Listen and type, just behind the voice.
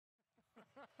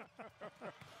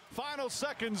Final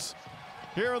seconds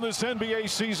here in this NBA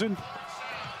season.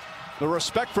 The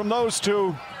respect from those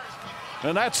two.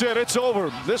 And that's it. It's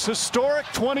over. This historic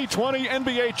 2020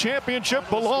 NBA championship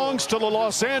belongs to the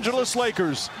Los Angeles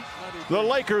Lakers. The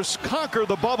Lakers conquer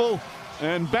the bubble,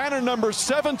 and banner number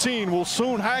 17 will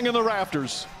soon hang in the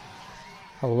rafters.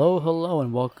 Hello,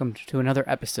 and welcome to another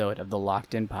episode of the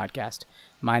Locked In Podcast.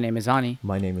 My name is Ani.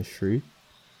 My name is Shri.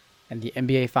 And the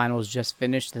NBA Finals just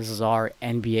finished. This is our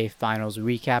NBA Finals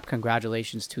recap.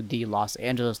 Congratulations to the Los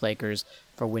Angeles Lakers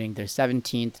for winning their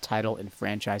 17th title in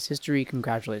franchise history.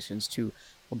 Congratulations to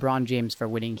LeBron James for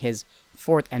winning his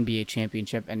 4th NBA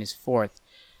championship and his 4th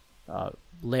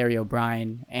Larry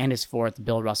O'Brien and his 4th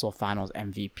Bill Russell Finals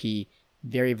MVP.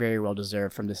 Very, very well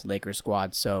deserved from this Lakers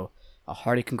squad. So a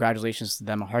hearty congratulations to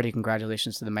them. A hearty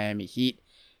congratulations to the Miami Heat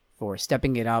for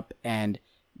stepping it up and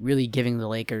really giving the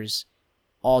Lakers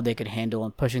all they could handle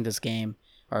and pushing this game,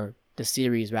 or the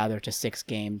series rather, to 6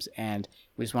 games. And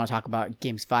we just want to talk about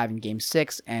games 5 and game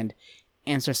 6 and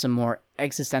answer some more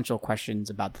existential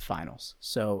questions about the finals.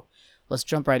 So let's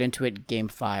jump right into it. Game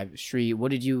 5. Shri,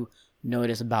 what did you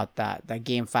notice about that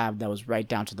game 5 that was right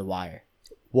down to the wire?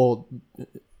 Well,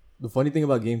 the funny thing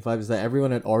about game 5 is that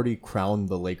everyone had already crowned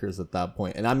the Lakers at that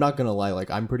point. And I'm not going to lie,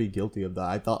 I'm pretty guilty of that.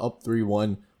 I thought up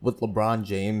 3-1 with LeBron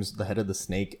James, the head of the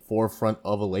snake, forefront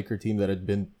of a Laker team that had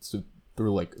been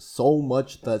through so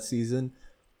much that season.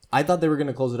 I thought they were going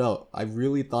to close it out. I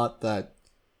really thought that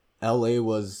LA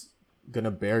was going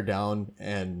to bear down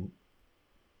and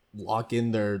lock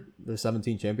in their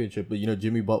 17 championship. But,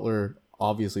 Jimmy Butler,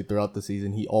 obviously throughout the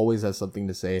season, he always has something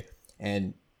to say.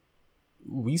 And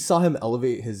we saw him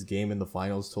elevate his game in the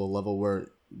finals to a level where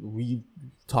we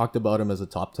talked about him as a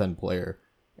top 10 player.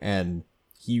 And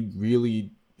he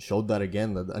really showed that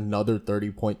again. Another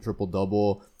 30-point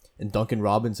triple-double. And Duncan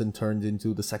Robinson turned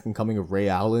into the second coming of Ray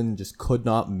Allen. Just could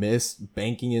not miss.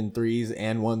 Banking in threes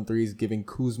and 1-3s. Giving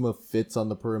Kuzma fits on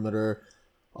the perimeter.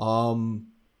 All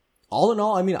in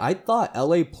all, I thought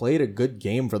LA played a good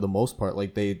game for the most part.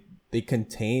 They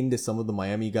contained some of the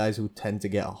Miami guys who tend to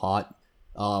get hot.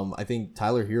 I think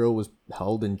Tyler Hero was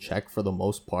held in check for the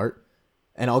most part.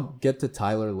 And I'll get to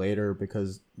Tyler later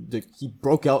because he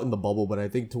broke out in the bubble, but I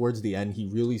think towards the end, he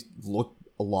really looked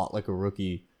a lot like a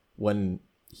rookie when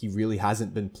he really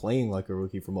hasn't been playing like a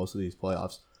rookie for most of these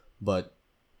playoffs. But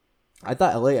I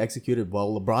thought LA executed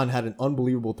well. LeBron had an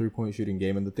unbelievable 3-point shooting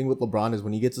game. And the thing with LeBron is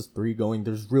when he gets his 3 going,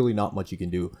 there's really not much you can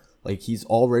do. He's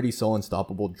already so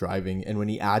unstoppable driving. And when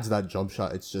he adds that jump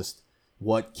shot, it's just,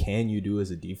 what can you do as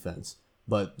a defense?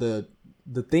 But the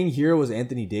thing here was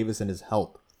Anthony Davis and his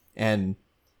health. And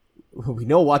we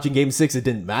know watching game 6, it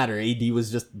didn't matter. AD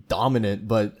was just dominant.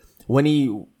 But when he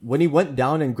went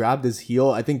down and grabbed his heel,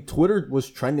 I think Twitter was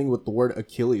trending with the word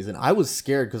Achilles. And I was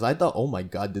scared because I thought, oh my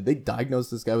God, did they diagnose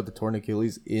this guy with the torn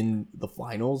Achilles in the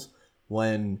finals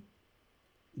when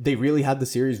they really had the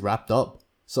series wrapped up?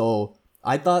 So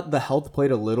I thought the health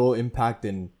played a little impact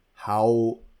in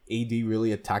how AD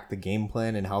really attacked the game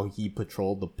plan and how he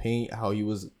patrolled the paint, how he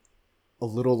was a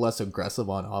little less aggressive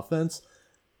on offense.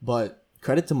 But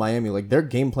credit to Miami, their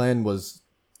game plan was,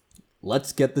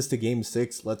 let's get this to game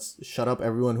 6. Let's shut up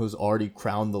everyone who's already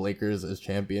crowned the Lakers as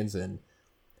champions. And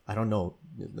I don't know,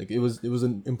 it was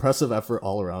an impressive effort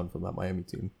all around from that Miami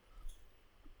team.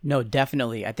 No,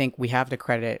 definitely. I think we have to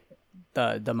credit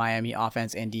the Miami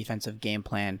offense and defensive game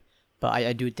plan. But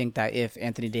I do think that if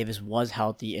Anthony Davis was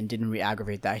healthy and didn't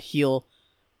re-aggravate that heel,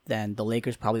 then the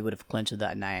Lakers probably would have clinched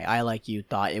that night. I, like you,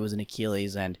 thought it was an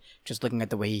Achilles, and just looking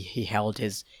at the way he held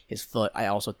his foot, I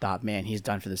also thought, man, he's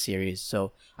done for the series.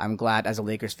 So I'm glad as a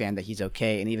Lakers fan that he's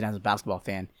okay, and even as a basketball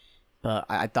fan. But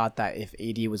I thought that if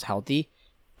AD was healthy,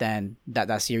 then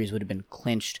that series would have been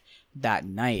clinched that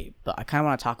night. But I kind of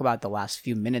want to talk about the last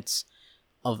few minutes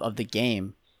of the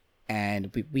game,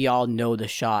 and we all know the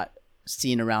shot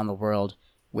seen around the world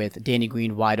with Danny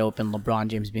Green wide open, LeBron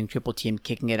James being triple teamed,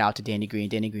 kicking it out to Danny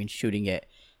Green shooting it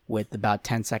with about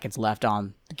 10 seconds left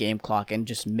on the game clock and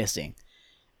just missing.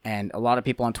 And a lot of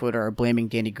people on Twitter are blaming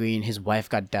Danny Green. His wife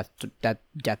got death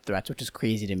threats, which is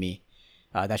crazy to me.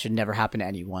 That should never happen to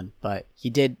anyone. But he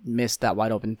did miss that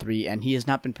wide open 3, and he has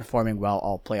not been performing well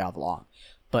all playoff long.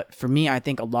 But for me, I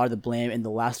think a lot of the blame in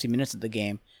the last few minutes of the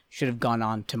game should have gone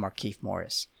on to Markieff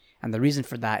Morris. And the reason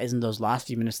for that is in those last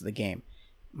few minutes of the game,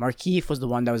 Markieff was the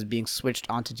one that was being switched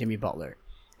onto Jimmy Butler.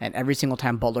 And every single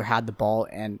time Butler had the ball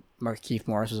and Markieff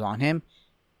Morris was on him,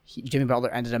 Jimmy Butler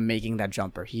ended up making that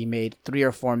jumper. He made 3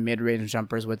 or 4 mid-range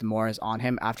jumpers with Morris on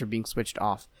him after being switched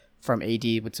off from AD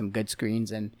with some good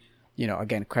screens. And,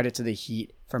 again, credit to the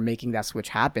Heat for making that switch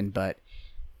happen. But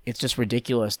it's just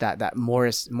ridiculous that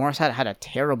Morris had a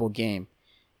terrible game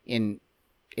in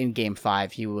in game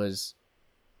 5, he was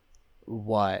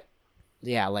what?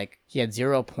 Yeah, like he had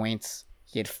 0 points.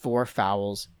 He had 4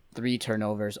 fouls, 3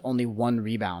 turnovers, only 1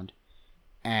 rebound.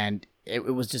 And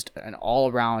it was just an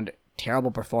all-around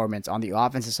terrible performance on the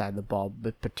offensive side of the ball,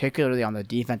 but particularly on the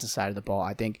defensive side of the ball.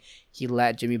 I think he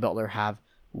let Jimmy Butler have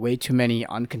way too many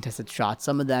uncontested shots.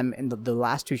 Some of them, in the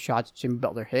last 2 shots Jimmy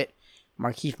Butler hit,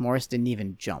 Markieff Morris didn't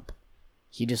even jump.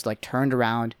 He just like turned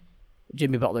around,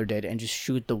 Jimmy Butler did, and just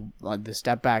shoot the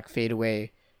step back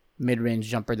fadeaway mid-range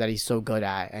jumper that he's so good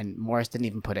at, and Morris didn't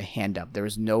even put a hand up. There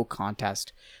was no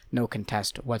contest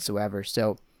whatsoever.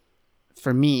 So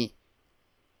for me,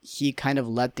 he kind of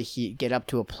let the Heat get up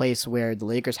to a place where the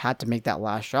Lakers had to make that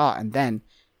last shot, and then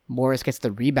Morris gets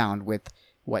the rebound with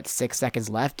 6 seconds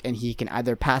left, and he can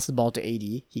either pass the ball to AD,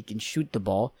 he can shoot the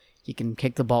ball, he can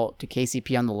kick the ball to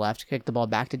KCP on the left, kick the ball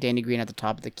back to Danny Green at the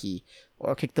top of the key,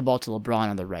 or kick the ball to LeBron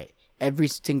on the right. Every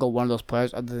single one of those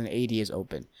players other than AD is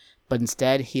open. But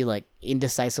instead, he like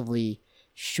indecisively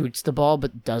shoots the ball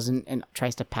but doesn't, and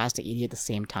tries to pass to AD at the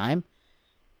same time.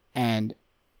 And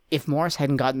if Morris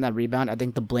hadn't gotten that rebound, I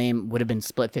think the blame would have been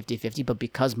split 50-50. But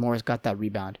because Morris got that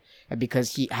rebound, and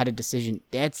because he had a decision,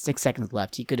 they had 6 seconds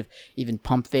left. He could have even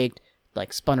pump faked,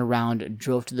 like spun around,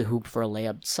 drove to the hoop for a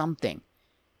layup, something.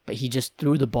 But he just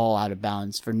threw the ball out of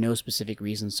bounds for no specific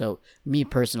reason. So me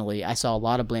personally, I saw a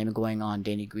lot of blame going on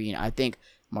Danny Green. I think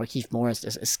Markieff Morris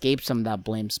escaped some of that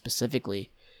blame specifically.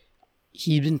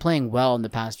 He's been playing well in the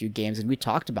past few games, and we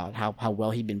talked about how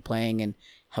well he'd been playing and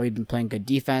how he'd been playing good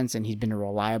defense, and he's been a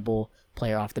reliable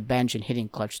player off the bench and hitting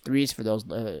clutch threes for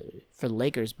the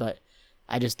Lakers. But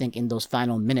I just think in those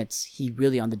final minutes, he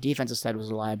really on the defensive side was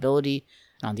a liability,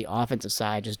 and on the offensive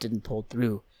side just didn't pull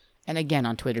through. And again,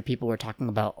 on Twitter, people were talking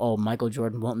about, oh, Michael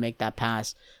Jordan won't make that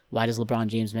pass. Why does LeBron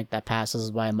James make that pass? This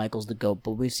is why Michael's the GOAT.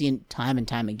 But we've seen time and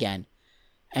time again,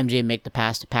 MJ make the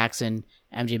pass to Paxson,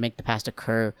 MJ make the pass to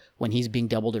Kerr when he's being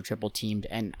doubled or triple teamed.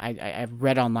 And I've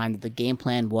read online that the game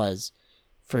plan was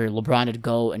for LeBron to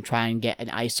go and try and get an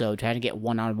ISO, try to get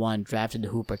one-on-one, drive to the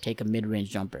hoop, or take a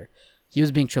mid-range jumper. He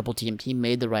was being triple teamed. He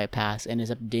made the right pass, and it's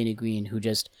up to Danny Green, who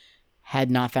just had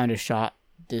not found a shot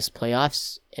this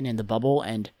playoffs and in the bubble,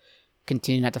 and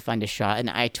continued not to find a shot. And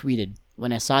I tweeted,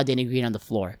 when I saw Danny Green on the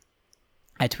floor,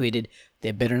 I tweeted,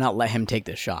 they better not let him take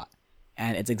this shot.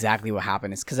 And it's exactly what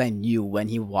happened. It's because I knew when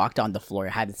he walked on the floor,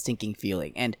 I had a sinking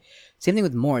feeling. And same thing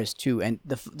with Morris, too. And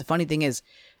the funny thing is,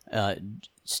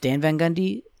 Stan Van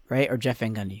Gundy, right? Or Jeff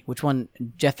Van Gundy? Which one?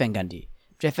 Jeff Van Gundy.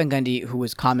 Jeff Van Gundy, who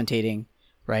was commentating,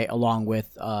 right, along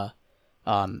with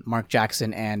Mark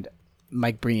Jackson and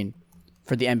Mike Breen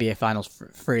for the NBA Finals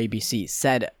for ABC,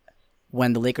 said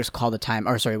when the Lakers called the time,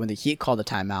 or sorry, when the Heat called the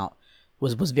timeout,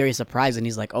 was very surprised, and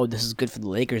he's like, oh, this is good for the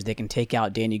Lakers. They can take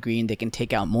out Danny Green, they can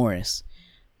take out Morris,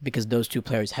 because those two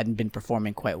players hadn't been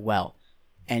performing quite well.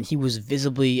 And he was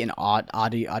visibly and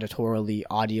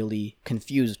audially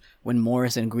confused when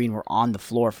Morris and Green were on the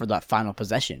floor for that final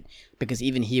possession, because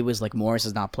even he was like, Morris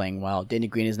is not playing well, Danny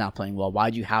Green is not playing well,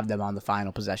 why do you have them on the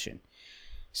final possession?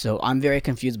 So I'm very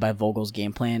confused by Vogel's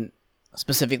game plan,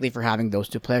 specifically for having those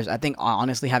two players. I think,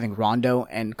 honestly, having Rondo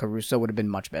and Caruso would have been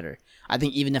much better. I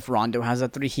think even if Rondo has a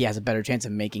 3, he has a better chance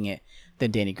of making it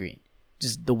than Danny Green.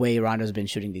 Just the way Rondo's been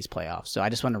shooting these playoffs. So I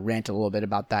just want to rant a little bit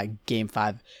about that Game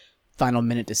 5 final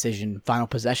minute decision, final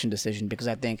possession decision, because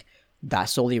I think that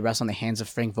solely rests on the hands of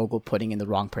Frank Vogel putting in the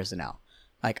wrong personnel.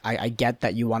 Like, I get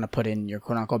that you want to put in your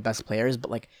quote-unquote best players,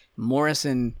 but like Morris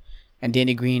and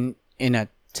Danny Green in a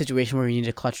situation where you need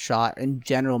a clutch shot in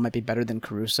general might be better than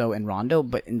Caruso and Rondo,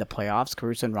 but in the playoffs,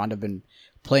 Caruso and Rondo have been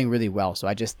playing really well. So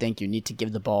I just think you need to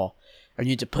give the ball, or you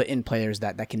need to put in players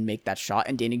that can make that shot.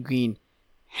 And Danny Green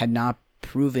had not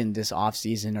proven this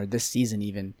offseason, or this season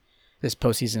even, this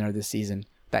postseason or this season,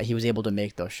 that he was able to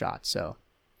make those shots. So,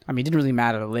 I mean, it didn't really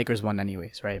matter. The Lakers won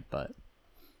anyways, right? But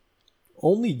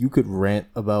only you could rant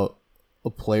about a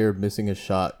player missing a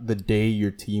shot the day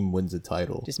your team wins a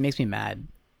title. It just makes me mad.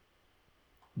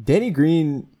 Danny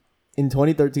Green in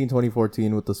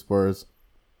 2013-2014 with the Spurs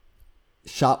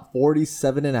shot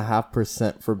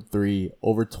 47.5% from 3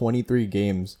 over 23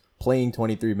 games, playing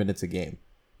 23 minutes a game.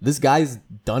 This guy's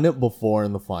done it before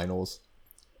in the finals.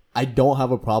 I don't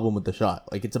have a problem with the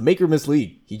shot. Like, it's a make or miss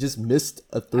league. He just missed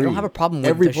a 3. I don't have a problem with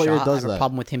Every the player shot. does I have that. a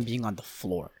problem with him being on the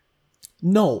floor.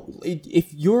 No,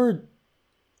 if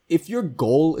your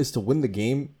goal is to win the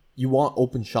game, you want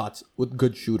open shots with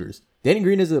good shooters. Danny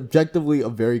Green is objectively a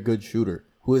very good shooter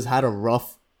who has had a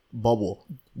rough bubble.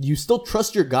 You still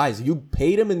trust your guys. You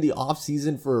paid him in the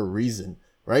offseason for a reason,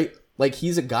 right? Like,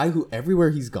 he's a guy who everywhere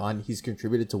he's gone, he's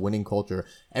contributed to winning culture.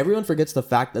 Everyone forgets the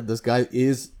fact that this guy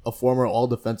is a former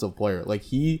all-defensive player. Like,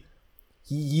 he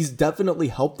he's definitely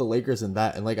helped the Lakers in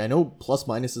that. And like, I know plus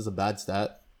minus is a bad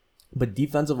stat, but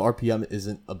defensive RPM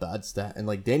isn't a bad stat. And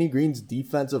like Danny Green's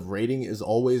defensive rating is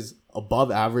always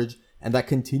above average, and that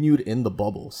continued in the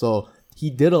bubble. So he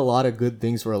did a lot of good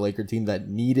things for a Laker team that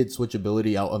needed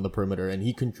switchability out on the perimeter, and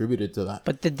he contributed to that.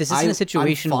 But this isn't a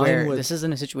situation where this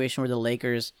isn't a situation where the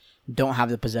Lakers don't have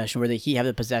the possession, where he have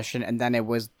the possession, and then it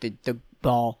was the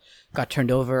ball got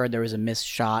turned over, there was a missed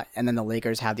shot, and then the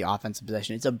Lakers have the offensive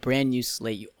possession. It's a brand new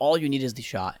slate. All you need is the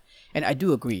shot. And I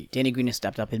do agree, Danny Green has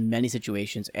stepped up in many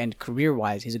situations, and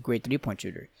career-wise, he's a great three-point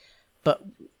shooter. But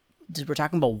we're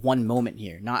talking about one moment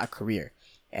here, not a career.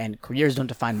 And careers don't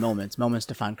define moments. Moments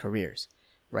define careers,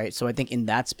 right? So I think in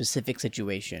that specific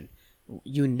situation,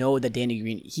 you know that Danny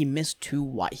Green, he missed two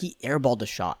wide. He airballed a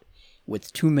shot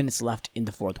with 2 minutes left in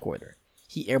the fourth quarter.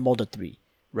 He airballed a three,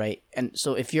 right? And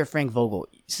so if you're Frank Vogel,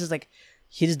 this is like,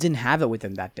 he just didn't have it with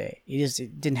him that day. He just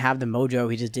didn't have the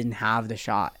mojo. He just didn't have the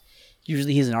shot.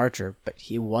 Usually he's an archer, but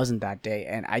he wasn't that day.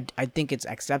 And I think it's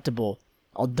acceptable,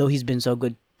 although he's been so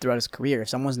good throughout his career. If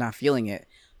someone's not feeling it,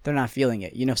 they're not feeling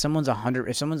it. You know, if someone's a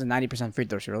 90% free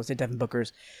throw shooter, let's say Devin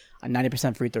Booker's a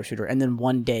 90% free throw shooter, and then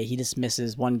one day he just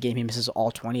misses one game, he misses all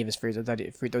 20 of his free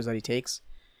throws that he takes,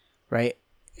 right?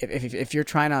 If you're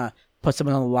trying to put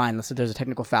someone on the line, let's say there's a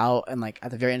technical foul, and like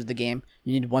at the very end of the game,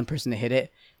 you need one person to hit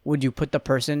it, would you put the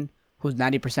person who's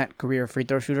 90% career free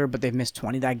throw shooter, but they've missed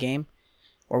 20 that game?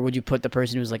 Or would you put the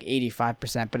person who's like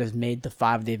 85% but has made the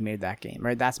 5 they've made that game,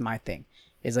 right? That's my thing.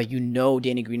 Is like, you know,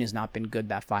 Danny Green has not been good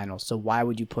that final, so why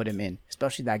would you put him in,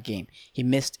 especially that game? He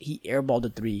airballed a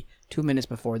 3 2 minutes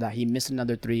before that. He missed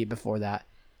another 3 before that.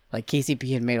 Like,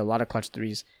 KCP had made a lot of clutch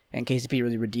threes, and KCP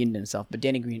really redeemed himself. But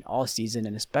Danny Green all season,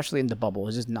 and especially in the bubble,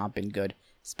 has just not been good.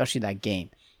 Especially that game,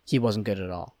 he wasn't good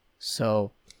at all.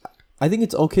 So I think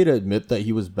it's okay to admit that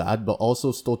he was bad, but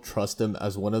also still trust him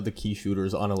as one of the key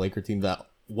shooters on a Laker team that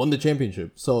won the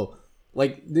championship. So,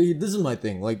 like, this is my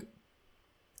thing. Like,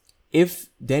 if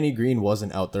Danny Green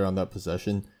wasn't out there on that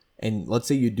possession, and let's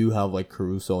say you do have like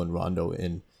Caruso and Rondo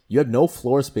in, you have no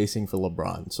floor spacing for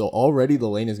LeBron. So already the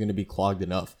lane is going to be clogged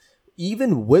enough.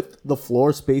 Even with the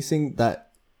floor spacing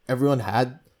that everyone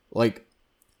had, like,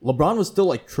 LeBron was still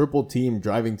like triple team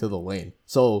driving to the lane.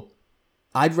 So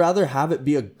I'd rather have it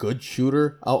be a good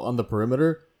shooter out on the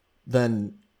perimeter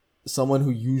than someone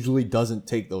who usually doesn't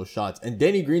take those shots. And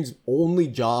Danny Green's only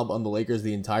job on the Lakers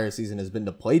the entire season has been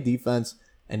to play defense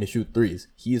and to shoot threes.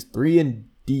 He is 3 and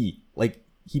D. Like,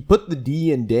 he put the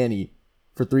D in Danny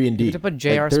for 3 and D. You could put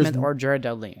J.R. Smith or Jared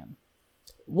Dudley in.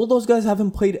 Well, those guys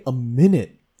haven't played a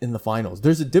minute in the finals.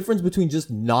 There's a difference between just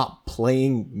not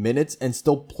playing minutes and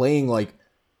still playing like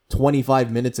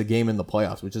 25 minutes a game in the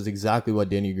playoffs, which is exactly what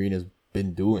Danny Green has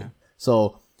been doing. Yeah.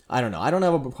 So I don't know. I don't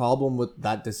have a problem with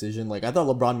that decision. Like, I thought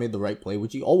LeBron made the right play,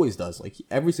 which he always does. Like,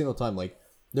 every single time. Like,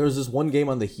 there was this one game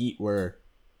on the Heat where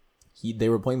they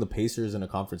were playing the Pacers in a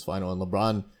conference final, and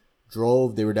LeBron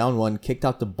drove. They were down 1, kicked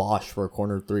out to Bosh for a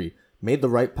corner 3, made the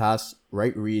right pass,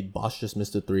 right read. Bosh just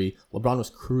missed a 3. LeBron was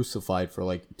crucified for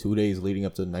like 2 days leading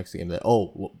up to the next game that,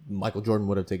 Michael Jordan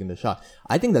would have taken the shot.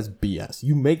 I think that's BS.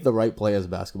 You make the right play as a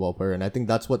basketball player, and I think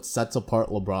that's what sets apart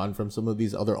LeBron from some of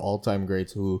these other all-time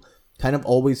greats who kind of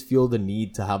always feel the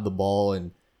need to have the ball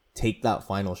and take that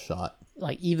final shot.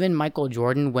 Like, even Michael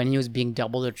Jordan, when he was being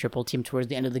doubled or triple teamed towards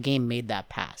the end of the game, made that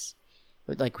pass.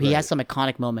 Like, he has some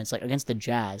iconic moments, like against the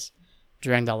Jazz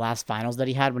during the last finals that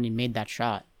he had when he made that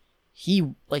shot. He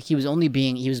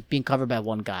was being covered by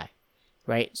one guy,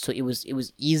 right? So it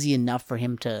was easy enough for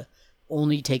him to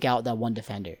only take out that one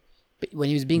defender. But when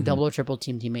he was being double or triple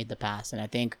teamed, he made the pass. And I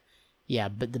think, yeah,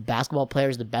 but the basketball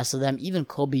players, the best of them, even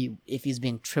Kobe, if he's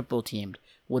being triple teamed,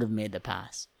 would have made the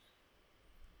pass.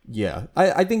 Yeah,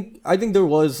 I think there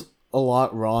was a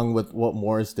lot wrong with what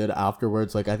Morris did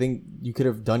afterwards. Like, I think you could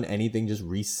have done anything, just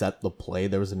reset the play.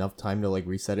 There was enough time to like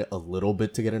reset it a little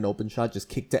bit to get an open shot. Just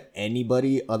kick to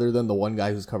anybody other than the one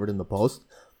guy who's covered in the post.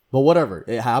 But whatever,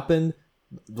 it happened.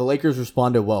 The Lakers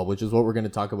responded well, which is what we're going to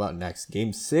talk about next.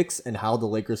 Game 6 and how the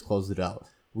Lakers closed it out.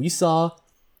 We saw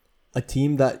a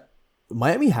team that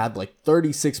Miami had like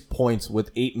 36 points with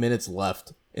 8 minutes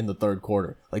left in the third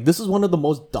quarter. Like, this is one of the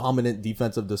most dominant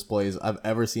defensive displays I've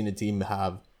ever seen a team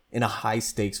have in a high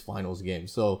stakes finals game.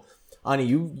 So, Ani,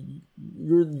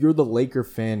 you're the Laker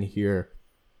fan here.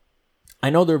 I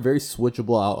know they're very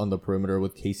switchable out on the perimeter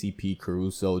with KCP,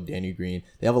 Caruso, Danny Green.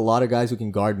 They have a lot of guys who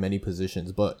can guard many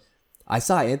positions, but I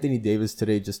saw Anthony Davis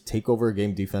today just take over a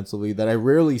game defensively that I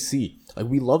rarely see. Like,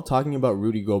 we love talking about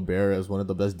Rudy Gobert as one of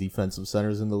the best defensive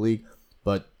centers in the league,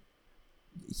 but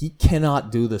he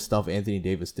cannot do the stuff Anthony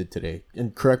Davis did today.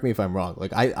 And correct me if I'm wrong.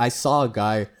 Like, I saw a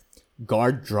guy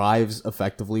guard drives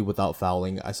effectively without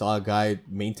fouling. I saw a guy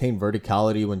maintain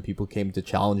verticality when people came to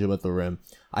challenge him at the rim.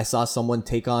 I saw someone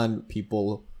take on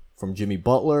people from Jimmy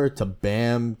Butler to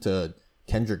Bam to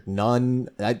Kendrick Nunn.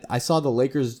 I saw the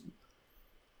Lakers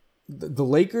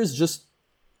just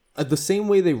the same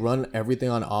way they run everything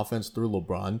on offense through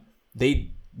LeBron.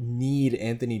 They need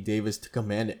Anthony Davis to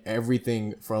command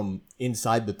everything from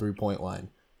inside the 3-point line.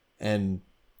 And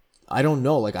I don't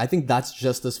know. Like, I think that's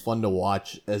just as fun to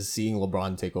watch as seeing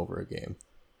LeBron take over a game.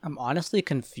 I'm honestly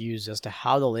confused as to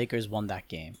how the Lakers won that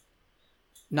game.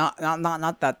 Not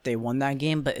that they won that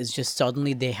game, but it's just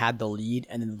suddenly they had the lead,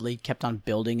 and then the lead kept on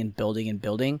building and building and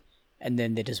building, and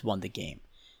then they just won the game.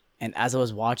 And as I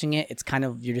was watching it, it's kind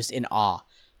of, you're just in awe.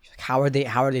 Like, how are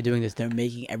they doing this? They're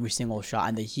making every single shot,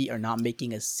 and the Heat are not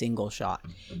making a single shot.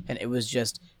 And it was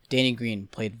just, Danny Green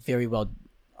played very well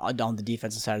on the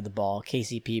defensive side of the ball.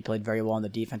 KCP played very well on the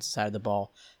defensive side of the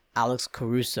ball. Alex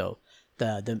Caruso,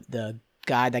 the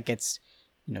guy that gets,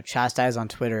 chastised on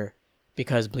Twitter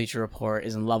because Bleacher Report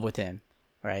is in love with him,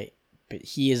 right? But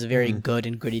he is a very good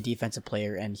and gritty defensive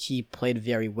player, and he played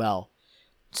very well.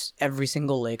 Every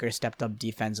single Laker stepped up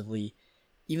defensively.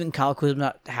 Even Kyle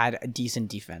Kuzma had a decent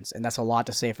defense, and that's a lot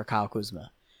to say for Kyle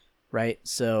Kuzma, right?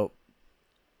 So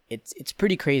it's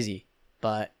pretty crazy,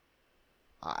 but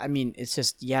I mean, it's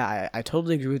just, yeah, I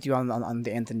totally agree with you on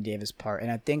the Anthony Davis part.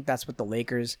 And I think that's what the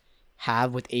Lakers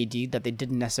have with AD that they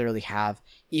didn't necessarily have,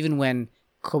 even when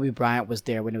Kobe Bryant was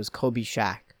there, when it was Kobe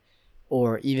Shaq,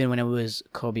 or even when it was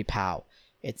Kobe Powell.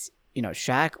 It's,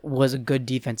 Shaq was a good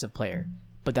defensive player,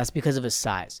 but that's because of his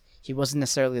size. He wasn't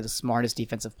necessarily the smartest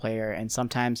defensive player, and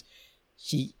sometimes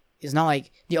it's not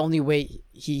like the only way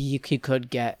he could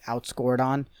get outscored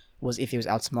on was if he was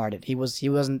outsmarted. He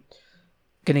wasn't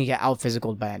gonna get out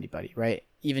physicaled by anybody, right?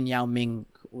 Even Yao Ming,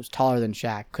 who was taller than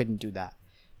Shaq, couldn't do that,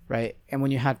 right? And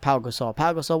when you had Pau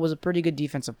Gasol was a pretty good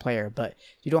defensive player, but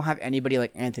you don't have anybody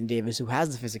like Anthony Davis who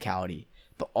has the physicality,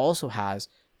 but also has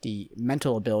the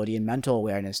mental ability and mental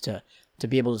awareness to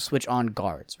be able to switch on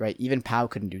guards, right? Even Pau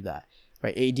couldn't do that,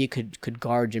 right? AD could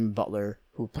guard Jimmy Butler,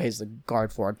 who plays the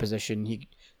guard forward position. He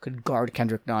could guard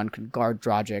Kendrick Nunn, could guard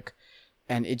Dragic,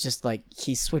 and it's just like,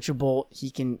 he's switchable.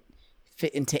 He can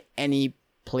fit into any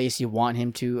place you want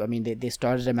him to. I mean, they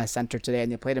started him as center today,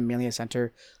 and they played him mainly as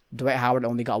center. Dwight Howard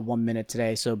only got 1 minute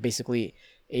today, so basically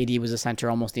AD was a center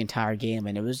almost the entire game,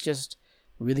 and it was just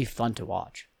really fun to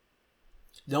watch.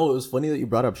 No, it was funny that you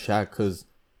brought up Shaq, because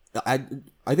I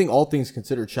think all things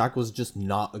considered, Shaq was just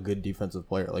not a good defensive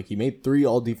player. Like, he made 3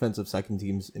 all-defensive second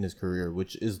teams in his career,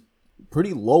 which is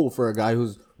pretty low for a guy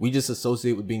we just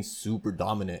associate with being super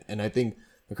dominant. And I think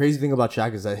the crazy thing about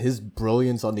Shaq is that his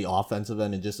brilliance on the offensive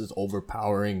end and just his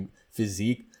overpowering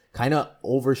physique kind of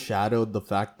overshadowed the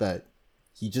fact that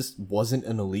he just wasn't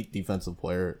an elite defensive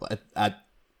player.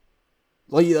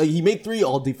 He made 3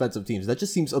 all-defensive teams. That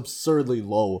just seems absurdly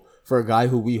low for a guy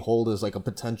who we hold as like a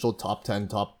potential top 10,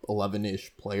 top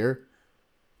 11-ish player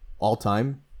all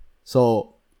time.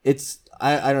 So it's,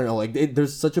 I don't know, like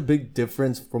there's such a big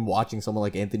difference from watching someone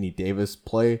like Anthony Davis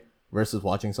play versus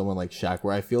watching someone like Shaq,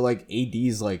 where I feel like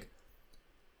AD's like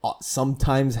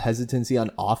sometimes hesitancy on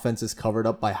offense is covered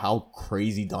up by how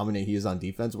crazy dominant he is on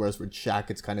defense, whereas with Shaq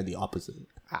it's kind of the opposite.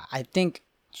 I think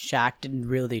Shaq didn't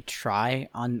really try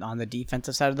on the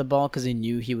defensive side of the ball because he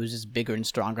knew he was just bigger and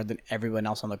stronger than everyone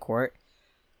else on the court,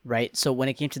 right? So when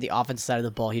it came to the offensive side of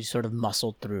the ball, he just sort of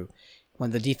muscled through.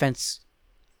 When the defense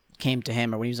came to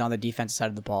him, or when he was on the defensive side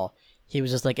of the ball, he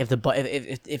was just like,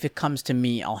 if it comes to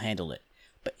me, I'll handle it.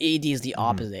 But AD is the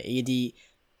opposite. AD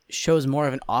shows more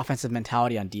of an offensive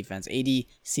mentality on defense. AD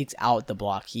seeks out the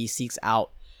block. He seeks out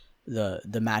the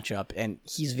matchup, and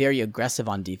he's very aggressive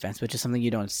on defense, which is something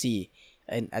you don't see.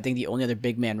 And I think the only other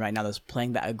big man right now that's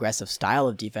playing that aggressive style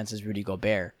of defense is Rudy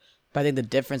Gobert. But I think the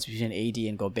difference between AD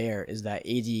and Gobert is that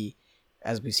AD,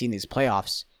 as we've seen these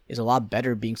playoffs, is a lot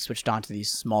better being switched on to these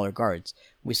smaller guards.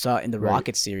 We saw in the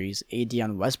Rockets series, AD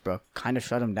on Westbrook kind of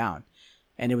shut him down.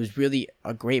 And it was really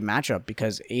a great matchup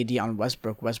because AD on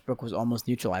Westbrook was almost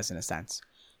neutralized in a sense.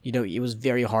 It was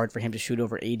very hard for him to shoot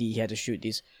over AD. He had to shoot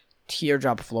these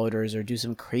teardrop floaters or do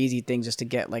some crazy things just to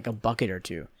get like a bucket or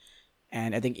two.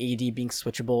 And I think AD being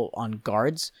switchable on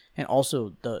guards, and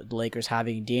also the Lakers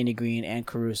having Danny Green and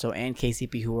Caruso and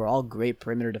KCP, who are all great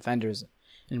perimeter defenders,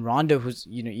 and Rondo, who's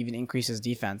even increased his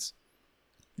defense,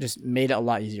 just made it a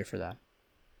lot easier for that.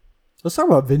 Let's talk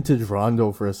about vintage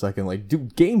Rondo for a second. Like,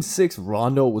 dude, Game 6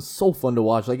 Rondo was so fun to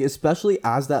watch. Like, especially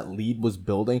as that lead was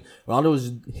building, Rondo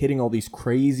was hitting all these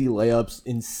crazy layups,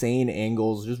 insane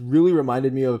angles. Just really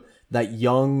reminded me of that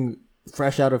young,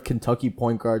 fresh out of Kentucky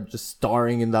point guard just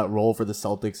starring in that role for the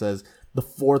Celtics as the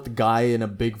 4th guy in a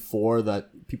big 4 that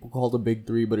people called a big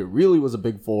three, but it really was a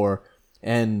big four.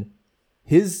 And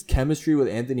his chemistry with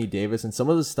Anthony Davis and some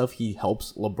of the stuff he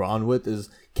helps LeBron with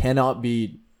cannot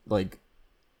be like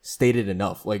stated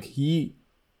enough. Like he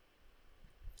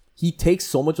takes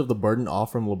so much of the burden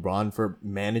off from LeBron for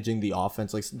managing the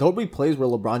offense. Like there'll be plays where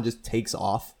LeBron just takes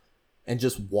off and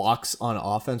just walks on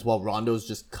offense while Rondo's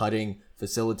just cutting,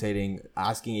 facilitating,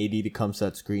 asking AD to come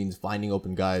set screens, finding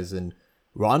open guys. And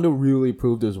Rondo really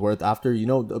proved his worth after,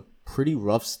 a pretty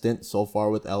rough stint so far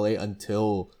with LA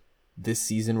until this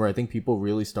season, where I think people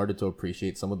really started to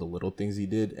appreciate some of the little things he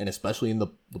did, and especially in the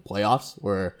playoffs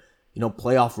where,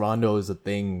 playoff Rondo is a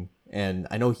thing. And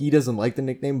I know he doesn't like the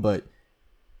nickname, but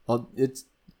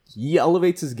he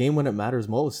elevates his game when it matters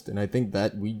most. And I think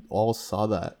that we all saw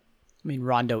that. I mean,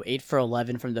 Rondo 8 for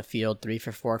 11 from the field, 3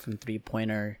 for 4 from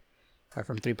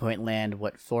from 3-point land.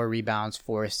 4 rebounds,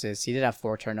 4 assists. He did have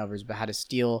 4 turnovers, but had a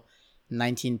steal,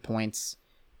 19 points,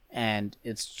 and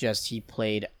it's just he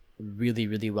played really,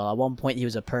 really well. At one point, he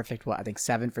was a perfect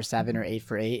 7 for 7 or 8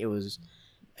 for 8. It was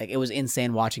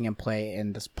insane watching him play,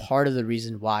 and that's part of the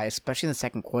reason why, especially in the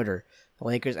second quarter, the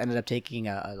Lakers ended up taking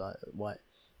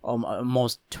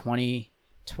almost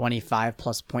 25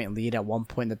 plus point lead. At one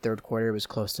point in the third quarter, it was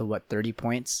close to 30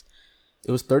 points.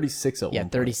 It was 36 at one point. Yeah,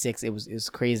 36. It was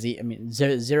crazy. I mean,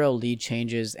 zero lead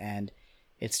changes, and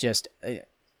it's just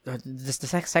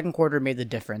the second quarter made the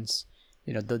difference.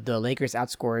 The Lakers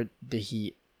outscored the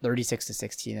Heat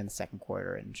 36-16 in the second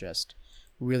quarter, and just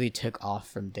really took off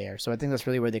from there. So I think that's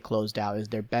really where they closed out. Is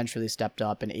their bench really stepped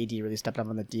up, and AD really stepped up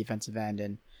on the defensive end,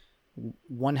 and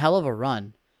one hell of a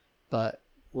run. But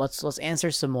let's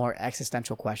answer some more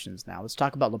existential questions now. Let's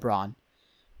talk about LeBron,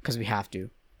 because we have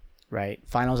to, right?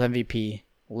 Finals MVP,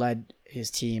 led his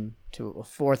team to a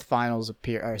fourth finals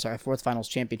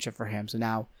championship for him. So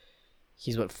now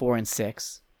he's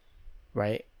 4-6,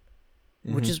 right?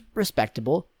 Mm-hmm. Which is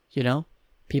respectable,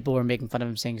 People were making fun of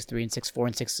him saying he's 3-6,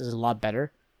 4-6 is a lot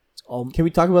better. Can we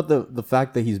talk about the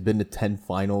fact that he's been to 10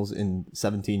 finals in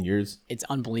 17 years? It's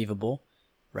unbelievable,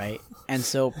 right? And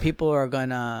so people are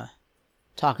gonna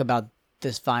talk about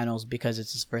this finals because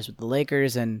it's his first with the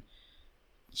Lakers, and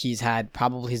he's had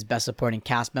probably his best supporting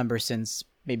cast member since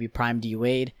maybe Prime D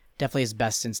Wade, definitely his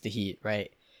best since the Heat, right?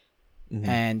 Mm-hmm.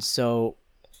 And so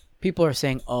people are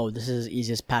saying, oh, this is his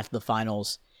easiest path to the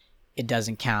finals. It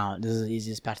doesn't count. This is the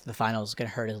easiest path to the finals. It's going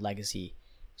to hurt his legacy.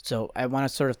 So I want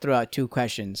to sort of throw out 2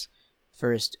 questions.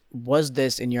 First, was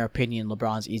this, in your opinion,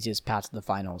 LeBron's easiest path to the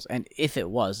finals? And if it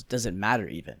was, does it matter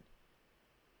even?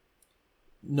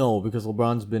 No, because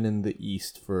LeBron's been in the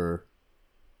East or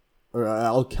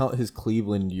I'll count his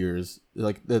Cleveland years,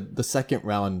 like the second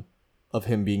round of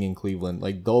him being in Cleveland.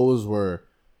 Like those were,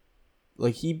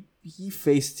 like he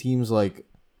faced teams like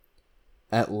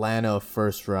Atlanta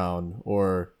first round,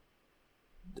 or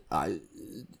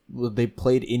they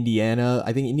played Indiana.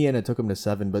 I think Indiana took him to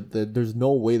 7, but there's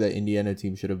no way that Indiana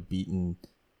team should have beaten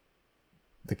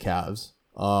the Cavs.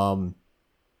 I'm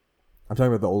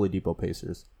talking about the Oladipo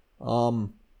Pacers.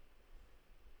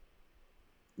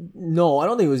 No, I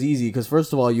don't think it was easy because,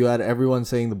 first of all, you had everyone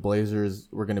saying the Blazers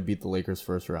were going to beat the Lakers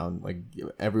first round. Like,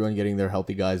 everyone getting their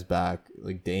healthy guys back,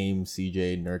 like Dame,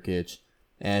 CJ, Nurkic.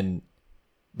 And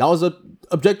that was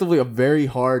objectively a very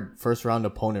hard first round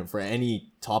opponent for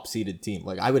any top-seeded team.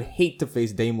 Like, I would hate to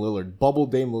face Dame Lillard, bubble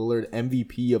Dame Lillard,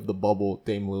 MVP of the bubble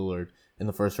Dame Lillard in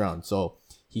the first round. So,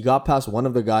 he got past one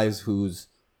of the guys who's,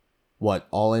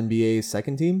 All-NBA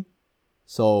second team?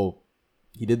 So,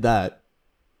 he did that.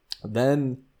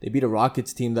 Then they beat a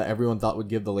Rockets team that everyone thought would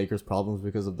give the Lakers problems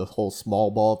because of the whole small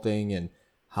ball thing and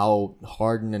how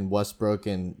Harden and Westbrook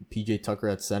and PJ Tucker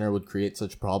at center would create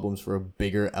such problems for a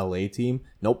bigger LA team.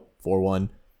 Nope, 4-1.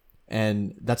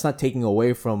 And that's not taking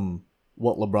away from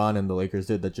what LeBron and the Lakers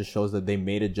did. That just shows that they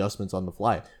made adjustments on the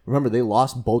fly. Remember, they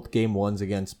lost both game ones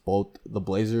against both the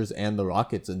Blazers and the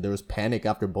Rockets, and there was panic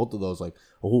after both of those. Like,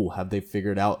 oh, have they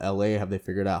figured out LA? Have they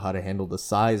figured out how to handle the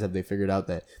size? Have they figured out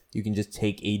that you can just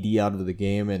take AD out of the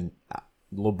game and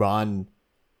LeBron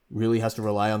really has to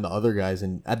rely on the other guys?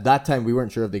 And at that time, we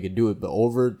weren't sure if they could do it, but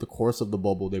over the course of the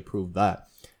bubble, they proved that.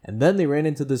 And then they ran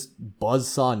into this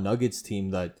buzzsaw Nuggets team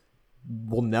that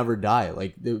will never die.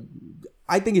 Like,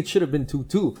 I think it should have been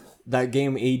 2-2. That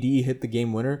game, AD hit the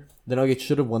game winner. The Nuggets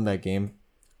should have won that game.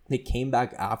 They came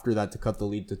back after that to cut the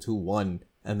lead to 2-1.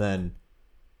 And then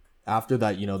after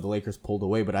that, the Lakers pulled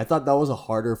away. But I thought that was a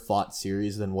harder fought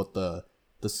series than what the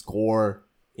score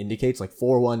indicates. Like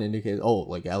 4-1 indicates,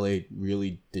 LA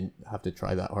really didn't have to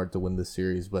try that hard to win this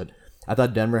series. But I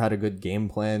thought Denver had a good game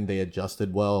plan. They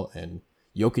adjusted well. And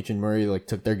Jokic and Murray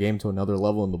took their game to another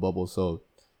level in the bubble. So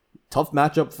tough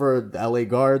matchup for the LA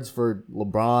guards, for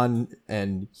LeBron,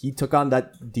 and he took on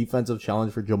that defensive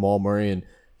challenge for Jamal Murray and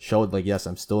showed like, yes,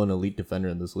 I'm still an elite defender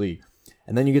in this league.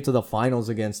 And then you get to the finals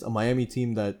against a Miami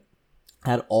team that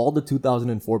had all the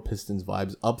 2004 Pistons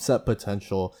vibes, upset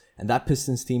potential, and that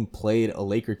Pistons team played a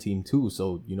Laker team too.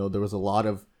 So, there was a lot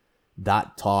of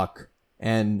that talk.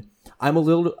 And I'm a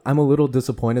little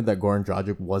disappointed that Goran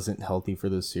Dragic wasn't healthy for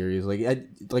this series.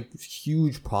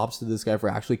 Huge props to this guy for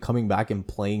actually coming back and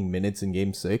playing minutes in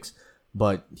Game 6.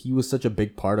 But he was such a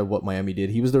big part of what Miami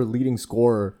did. He was their leading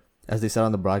scorer, as they said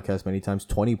on the broadcast many times,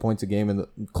 20 points a game and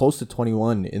close to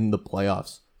 21 in the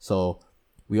playoffs. So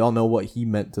we all know what he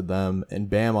meant to them.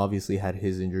 And Bam obviously had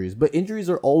his injuries. But injuries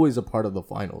are always a part of the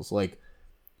finals. Like,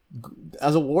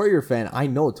 as a Warrior fan, I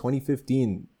know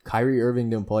 2015, Kyrie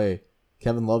Irving didn't play.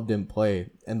 Kevin Love didn't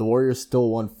play. And the Warriors still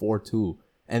won 4-2.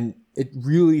 And it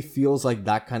really feels like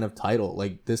that kind of title.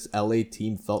 Like, this LA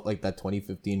team felt like that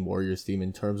 2015 Warriors team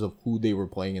in terms of who they were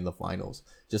playing in the finals.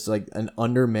 Just like an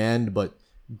undermanned but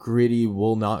gritty,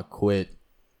 will not quit.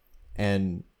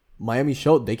 And Miami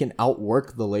showed they can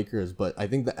outwork the Lakers, but I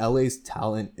think the LA's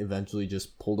talent eventually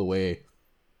just pulled away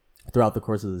throughout the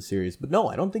course of the series. But no,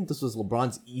 I don't think this was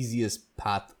LeBron's easiest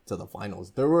path to the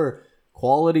finals. There were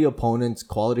quality opponents,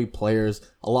 quality players,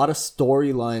 a lot of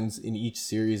storylines in each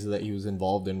series that he was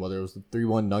involved in, whether it was the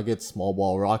 3-1 Nuggets, small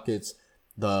ball Rockets,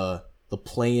 the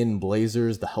play-in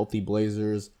Blazers, the healthy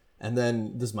Blazers, and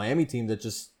then this Miami team that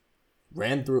just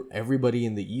ran through everybody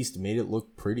in the East, made it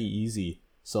look pretty easy.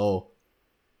 So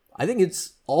I think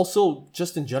it's also,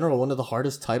 just in general, one of the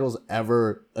hardest titles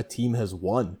ever a team has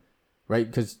won, right?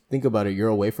 Because think about it, you're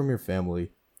away from your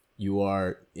family. You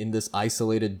are in this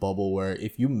isolated bubble where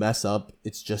if you mess up,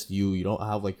 it's just you. You don't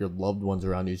have like your loved ones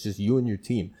around you. It's just you and your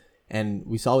team. And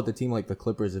we saw with the team like the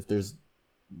Clippers, if there's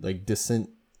like dissension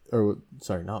in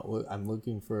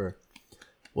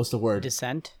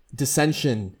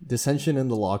the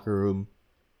locker room.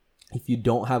 If you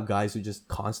don't have guys who just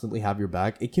constantly have your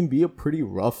back, it can be a pretty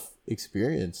rough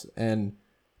experience. And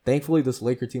thankfully, this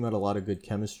Laker team had a lot of good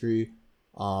chemistry.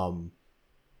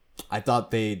 I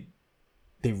thought they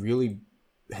really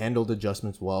handled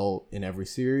adjustments well in every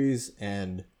series,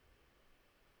 and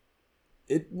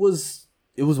it was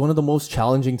one of the most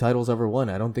challenging titles ever won.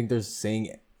 I don't think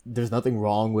there's nothing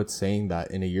wrong with saying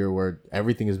that in a year where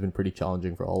everything has been pretty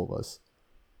challenging for all of us.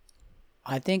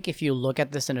 I think if you look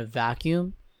at this in a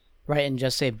vacuum, right, and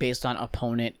just say based on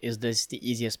opponent, is this the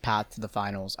easiest path to the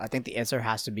finals? I think the answer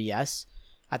has to be yes.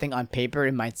 I think on paper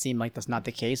it might seem like that's not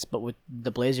the case, but with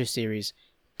the Blazers series,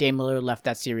 Dame Lillard left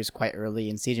that series quite early,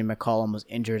 and CJ McCollum was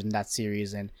injured in that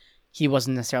series, and he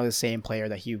wasn't necessarily the same player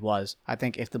that he was. I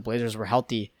think if the Blazers were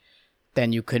healthy,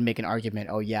 then you could make an argument,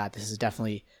 oh yeah, this is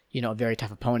definitely, a very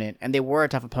tough opponent. And they were a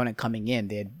tough opponent coming in.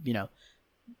 They had,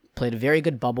 played a very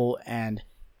good bubble, and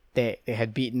they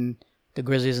had beaten the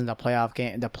Grizzlies in the playoff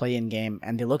game, the play-in game,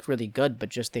 and they looked really good, but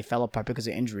just they fell apart because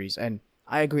of injuries. And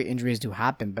I agree, injuries do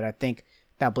happen, but I think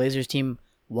that Blazers team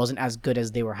wasn't as good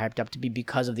as they were hyped up to be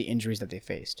because of the injuries that they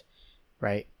faced,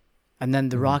 right? And then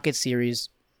the Rockets series,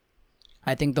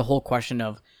 I think the whole question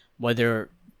of whether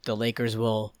the Lakers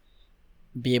will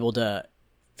be able to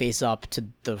face up to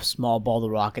the small ball the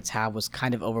Rockets have was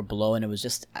kind of overblown. It was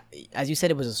just, as you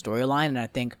said, it was a storyline, and I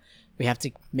think we have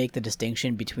to make the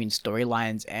distinction between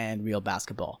storylines and real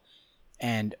basketball.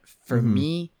 And for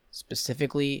me,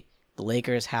 specifically, the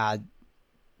Lakers had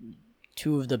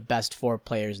two of the best four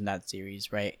players in that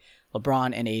series, right?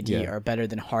 LeBron and AD are better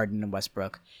than Harden and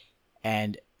Westbrook.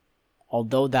 And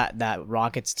although that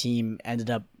Rockets team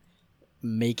ended up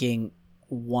making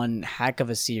one heck of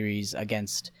a series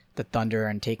against the Thunder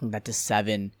and taking that to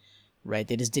 7, right?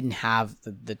 They just didn't have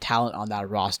the talent on that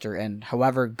roster. And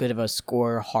however good of a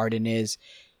scorer Harden is,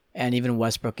 and even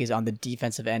Westbrook is on the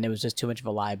defensive end, it was just too much of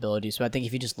a liability. So I think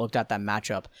if you just looked at that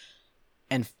matchup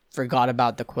and forgot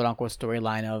about the quote-unquote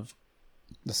storyline of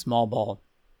the small ball,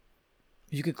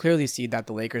 you could clearly see that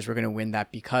the Lakers were going to win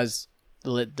that because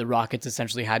the Rockets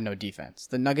essentially had no defense.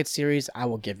 The Nuggets series, I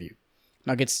will give you.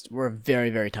 Nuggets were a very,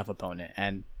 very tough opponent,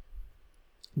 and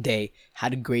they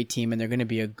had a great team, and they're going to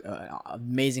be an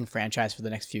amazing franchise for the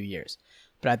next few years.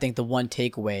 But I think the one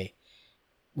takeaway,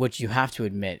 which you have to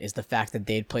admit, is the fact that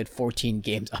they had played 14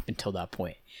 games up until that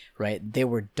point, right? They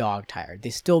were dog tired. They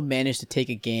still managed to take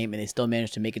a game, and they still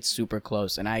managed to make it super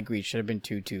close, and I agree, it should have been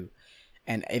 2-2.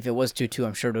 And if it was 2-2,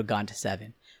 I'm sure it would have gone to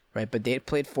 7, right? But they had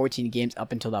played 14 games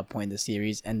up until that point in the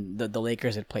series, and the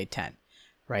Lakers had played 10,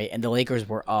 right? And the Lakers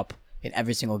were up in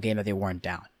every single game that they weren't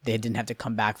down. They didn't have to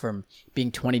come back from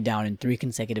being 20 down in 3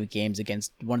 consecutive games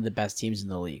against one of the best teams in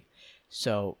the league.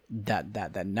 So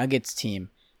that Nuggets team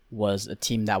was a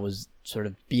team that was sort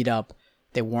of beat up,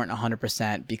 they weren't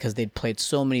 100% because they'd played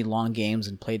so many long games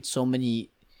and played so many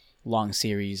long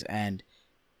series, and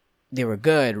they were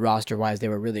good roster-wise. They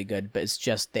were really good, but it's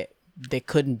just that they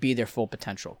couldn't be their full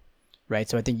potential, right?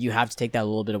 So I think you have to take that a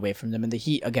little bit away from them. And the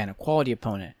Heat, again, a quality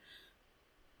opponent.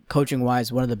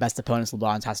 Coaching-wise, one of the best opponents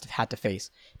LeBron's had to face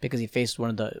because he faced one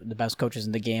of the best coaches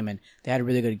in the game, and they had a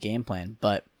really good game plan.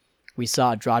 But we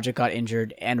saw Dragic got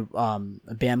injured and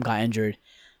Bam got injured,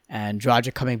 and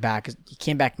Dragic coming back, he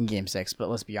came back in Game 6, but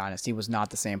let's be honest, he was not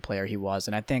the same player he was.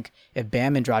 And I think if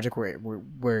Bam and Dragic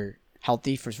were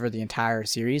healthy for the entire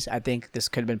series, I think this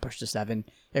could have been pushed to 7.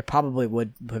 It probably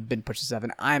would have been pushed to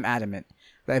 7. I'm adamant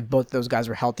that if both those guys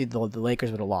were healthy, the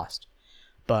Lakers would have lost.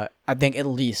 But I think at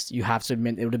least you have to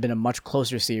admit it would have been a much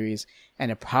closer series,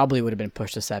 and it probably would have been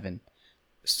pushed to 7.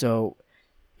 So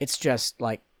it's just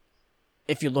like,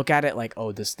 if you look at it like,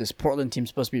 oh, this Portland team's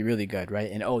supposed to be really good,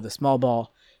 right? And oh, the small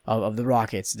ball of the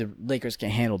Rockets, the Lakers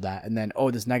can't handle that. And then,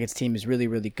 oh, this Nuggets team is really,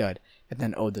 really good. And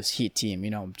then, oh, this Heat team,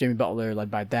 Jimmy Butler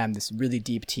led by them, this really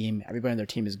deep team. Everybody on their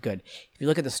team is good. If you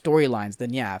look at the storylines,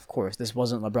 then yeah, of course, this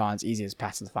wasn't LeBron's easiest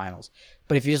path to the finals.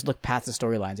 But if you just look past the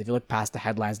storylines, if you look past the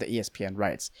headlines that ESPN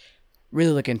writes,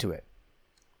 really look into it.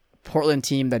 Portland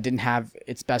team that didn't have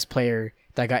its best player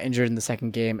that got injured in the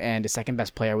second game, and the second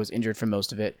best player was injured for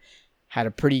most of it, had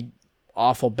a pretty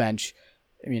awful bench.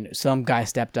 I mean, some guy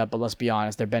stepped up, but let's be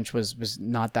honest, their bench was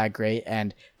not that great,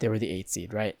 and they were the 8th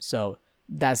seed, right? So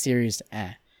that series,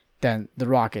 Then the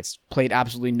Rockets played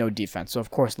absolutely no defense. So, of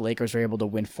course, the Lakers were able to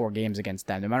win 4 games against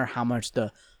them. No matter how much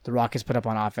the Rockets put up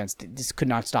on offense, this could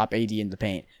not stop AD in the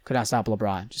paint, could not stop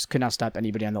LeBron, just could not stop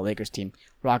anybody on the Lakers team.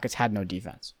 Rockets had no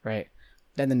defense, right?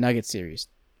 Then the Nuggets series.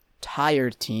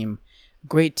 Tired team,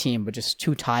 great team, but just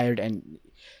too tired, and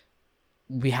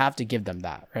we have to give them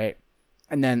that, right?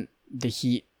 And then the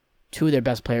Heat, 2 of their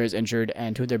best players injured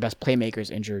and 2 of their best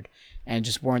playmakers injured, and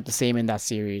just weren't the same in that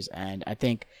series. And I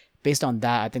think based on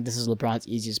that, I think this is LeBron's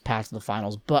easiest path to the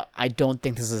finals, but I don't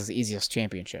think this is his easiest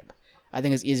championship. I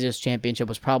think his easiest championship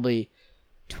was probably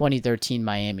 2013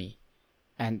 Miami.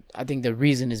 And I think the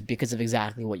reason is because of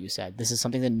exactly what you said. This is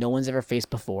something that no one's ever faced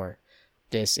before.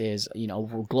 This is, a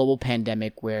global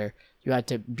pandemic where you had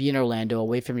to be in Orlando,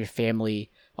 away from your family,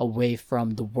 away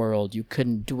from the world. You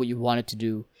couldn't do what you wanted to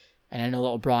do. And I know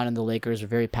that LeBron and the Lakers are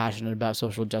very passionate about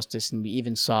social justice, and we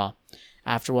even saw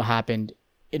after what happened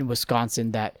in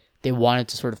Wisconsin that they wanted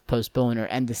to sort of postpone or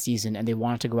end the season, and they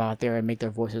wanted to go out there and make their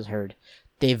voices heard.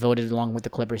 They voted along with the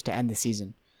Clippers to end the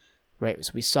season, right?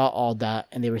 So we saw all that,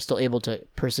 and they were still able to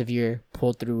persevere,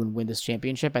 pull through, and win this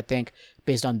championship. I think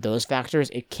based on those factors,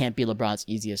 it can't be LeBron's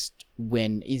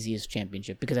easiest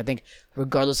championship, because I think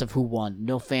regardless of who won,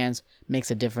 no fans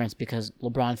makes a difference because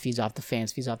LeBron feeds off the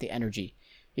fans, feeds off the energy.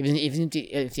 Even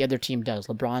if the other team does,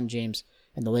 LeBron James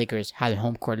and the Lakers had a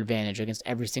home court advantage against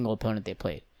every single opponent they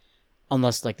played.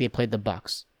 Unless they played the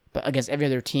Bucks. But against every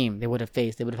other team they would have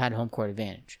had home court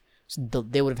advantage. So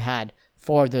they would have had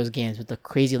 4 of those games with the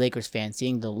crazy Lakers fans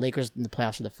seeing the Lakers in the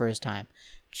playoffs for the first time,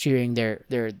 cheering their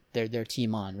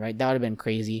team on, right? That would have been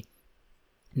crazy.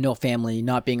 No family,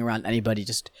 not being around anybody.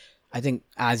 Just, I think,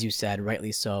 as you said,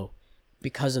 rightly so,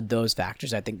 because of those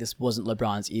factors, I think this wasn't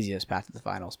LeBron's easiest path to the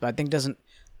finals. But I think this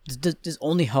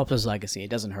only helps his legacy. It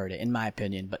doesn't hurt it, in my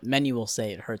opinion. But many will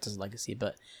say it hurts his legacy.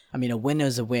 But, I mean, a win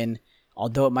is a win.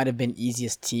 Although it might have been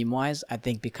easiest team-wise, I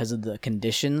think because of the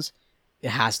conditions, it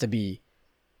has to be,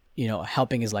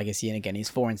 helping his legacy. And again,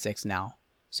 he's 4-6 now.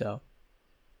 So,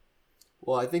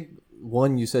 well, I think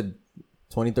you said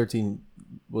 2013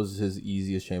 was his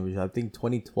easiest championship. I think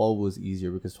 2012 was easier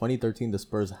because 2013 the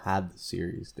Spurs had the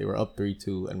series. They were up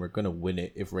 3-2 and were gonna win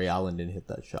it if Ray Allen didn't hit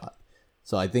that shot.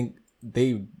 So I think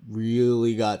they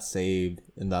really got saved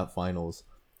in that finals.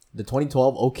 The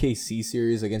 2012 OKC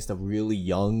series against a really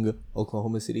young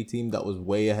Oklahoma City team that was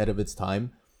way ahead of its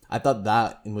time. I thought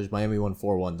that, in which Miami won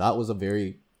 4-1, that was a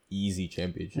very easy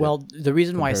championship. Well, the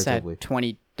reason why I said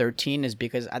 2013 is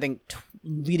because I think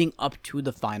leading up to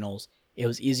the finals, it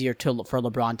was easier for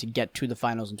LeBron to get to the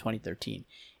finals in 2013.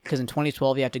 Because in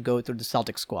 2012, you had to go through the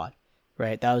Celtics squad,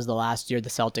 right? That was the last year the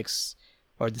Celtics,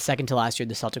 or the second to last year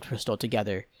the Celtics were still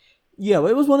together. Yeah,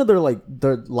 but it was one of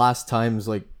their last times,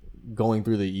 going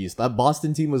through the East. That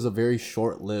Boston team was a very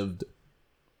short-lived,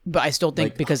 but I still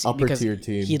think because upper-tier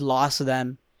team. He lost to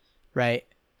them, right?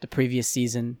 The previous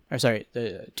season,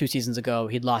 the 2 seasons ago,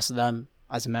 he'd lost to them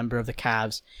as a member of the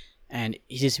Cavs, and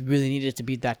he just really needed to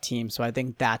beat that team. So I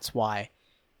think that's why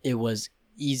it was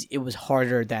easy. It was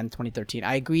harder than 2013.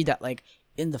 I agree that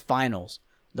in the finals,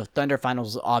 the Thunder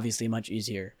finals was obviously much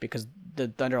easier because the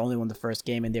Thunder only won the first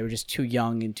game and they were just too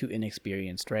young and too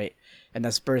inexperienced, right? And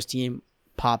the Spurs team,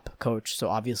 Pop coach, so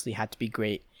obviously had to be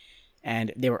great.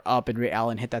 and they were up, and Ray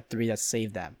Allen hit that three that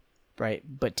saved them, right?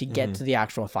 But to get to the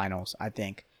actual finals, I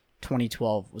think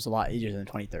 2012 was a lot easier than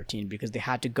 2013 because they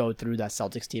had to go through that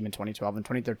Celtics team in 2012 and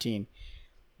 2013.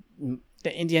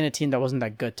 The Indiana team that wasn't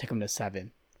that good took them to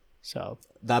 7. So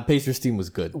that Pacers team was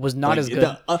good. It was not as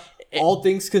good. All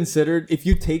things considered, if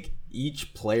you take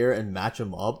each player and match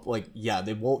them up, like, yeah,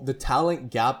 they won't. The talent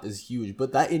gap is huge,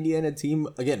 but that Indiana team,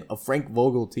 again, a Frank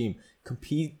Vogel team,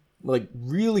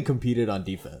 really competed on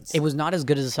defense. It was not as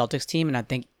good as the Celtics team, and I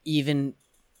think even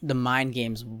the mind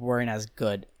games weren't as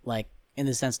good, like in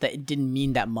the sense that it didn't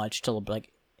mean that much to LeBron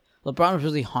was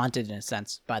really haunted in a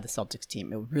sense by the Celtics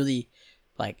team. It really,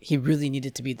 he really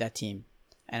needed to beat that team,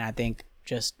 and I think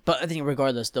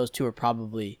regardless, those two are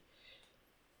probably.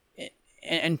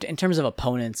 In terms of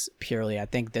opponents purely, I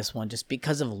think this one, just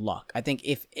because of luck, I think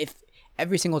if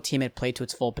every single team had played to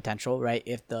its full potential, right?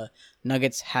 If the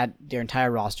Nuggets had their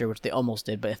entire roster, which they almost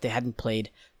did, but if they hadn't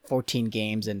played 14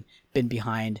 games and been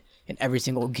behind in every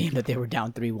single game that they were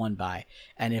down 3-1 by,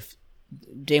 and if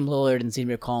Dame Lillard and Zeke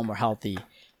McCollum were healthy,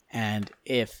 and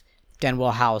if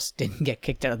Danuel House didn't get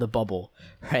kicked out of the bubble,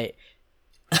 right?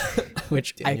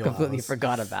 Which I completely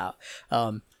forgot about.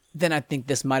 Then I think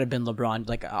this might have been LeBron,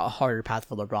 like a harder path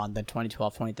for LeBron than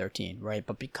 2012, 2013, right?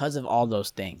 But because of all those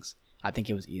things, I think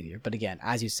it was easier. But again,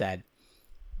 as you said,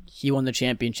 he won the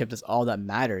championship. That's all that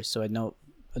matters. So I know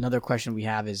another question we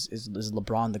have is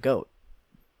LeBron the GOAT?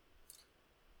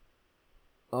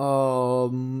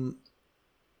 To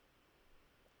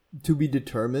be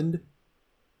determined.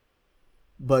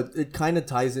 But it kind of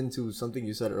ties into something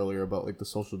you said earlier about like the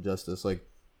social justice. Like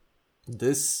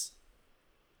this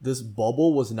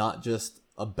bubble was not just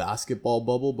a basketball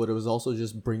bubble, but it was also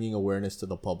just bringing awareness to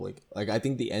the public. Like, I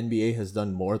think the NBA has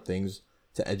done more things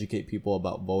to educate people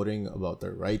about voting, about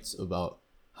their rights, about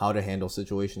how to handle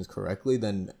situations correctly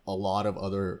than a lot of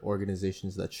other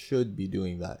organizations that should be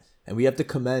doing that. And we have to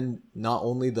commend not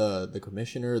only the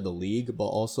commissioner, the league, but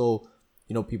also,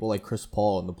 people like Chris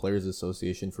Paul and the Players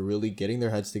Association for really getting their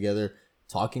heads together,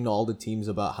 talking to all the teams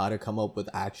about how to come up with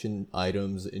action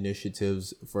items,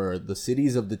 initiatives for the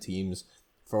cities of the teams,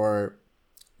 for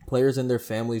players and their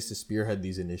families to spearhead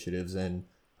these initiatives. And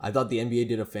I thought the NBA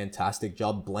did a fantastic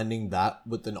job blending that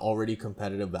with an already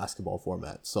competitive basketball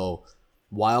format. So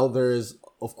while there is,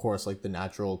 of course, like the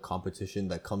natural competition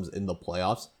that comes in the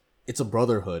playoffs, it's a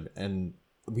brotherhood. And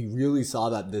we really saw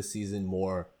that this season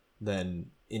more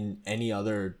than in any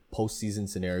other postseason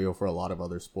scenario for a lot of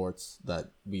other sports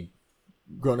that we've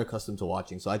grown accustomed to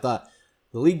watching. So I thought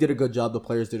the league did a good job, the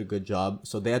players did a good job,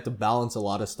 so they had to balance a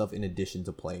lot of stuff in addition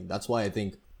to playing. That's why I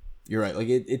think you're right. Like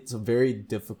it's a very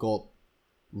difficult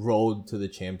road to the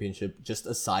championship, just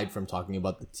aside from talking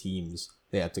about the teams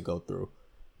they had to go through.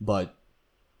 But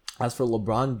as for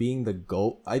LeBron being the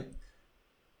GOAT,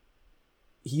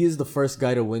 he is the first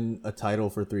guy to win a title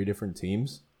for 3 different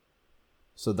teams.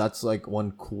 So that's like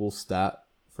one cool stat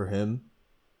for him.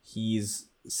 He's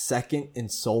second in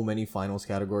so many finals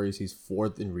categories. He's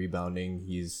 4th in rebounding.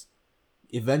 He's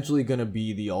eventually going to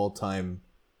be the all-time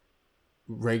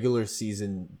regular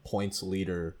season points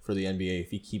leader for the NBA if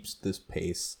he keeps this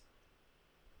pace.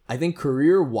 I think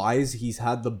career-wise, he's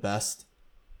had the best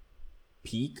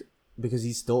peak because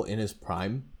he's still in his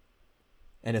prime.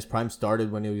 And his prime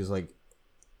started when he was like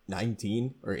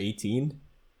 19 or 18.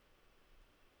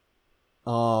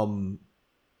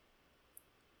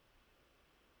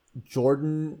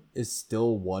 Jordan is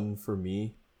still 1 for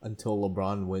me until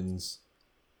LeBron wins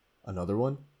another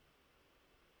one.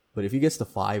 But if he gets to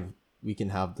 5, we can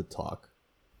have the talk.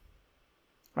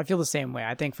 I feel the same way.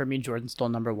 I think for me, Jordan's still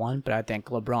number 1, but I think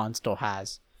LeBron still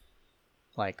has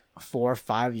like 4 or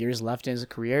 5 years left in his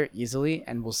career easily,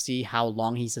 and we'll see how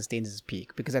long he sustains his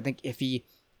peak. Because I think if he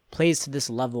plays to this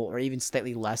level or even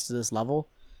slightly less to this level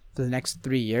for the next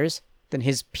 3 years, then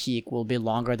his peak will be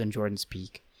longer than Jordan's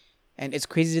peak. And it's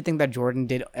crazy to think that Jordan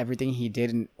did everything he did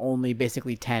in only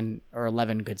basically 10 or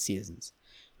 11 good seasons,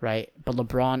 right? But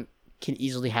LeBron can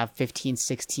easily have 15,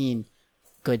 16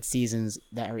 good seasons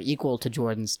that are equal to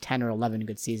Jordan's 10 or 11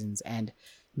 good seasons and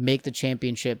make the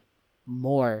championship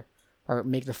more, or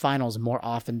make the finals more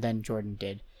often than Jordan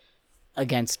did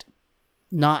against,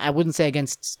 I wouldn't say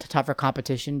against tougher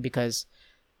competition, because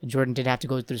Jordan did have to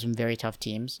go through some very tough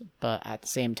teams, but at the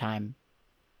same time,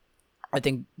 I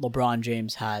think LeBron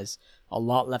James has a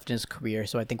lot left in his career,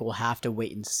 so I think we'll have to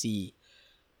wait and see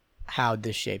how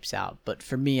this shapes out. But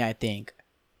for me, I think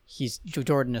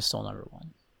Jordan is still number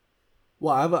 1.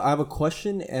 Well, I have a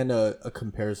question and a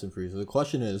comparison for you. So the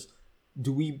question is,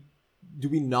 do we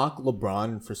knock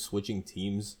LeBron for switching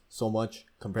teams so much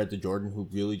compared to Jordan, who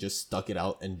really just stuck it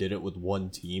out and did it with one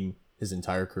team his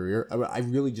entire career. I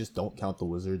really just don't count the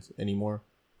Wizards anymore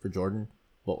for Jordan,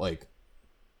 but like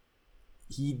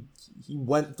he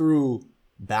went through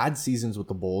bad seasons with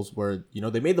the Bulls where, you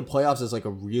know, they made the playoffs as like a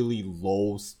really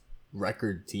low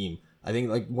record team. I think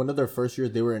like one of their first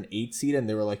years they were an 8 seed and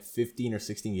they were like 15 or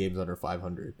 16 games under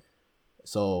 500.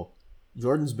 So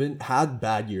Jordan's had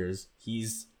bad years.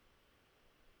 He's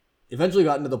eventually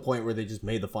gotten to the point where they just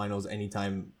made the finals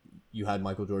anytime you had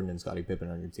Michael Jordan and Scottie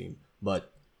Pippen on your team.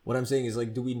 But what I'm saying is,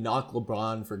 like, do we knock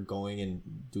LeBron for going and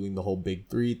doing the whole big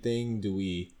three thing? Do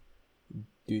we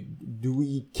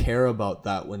care about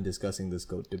that when discussing this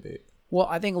GOAT debate? Well,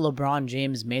 I think LeBron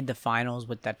James made the finals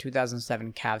with that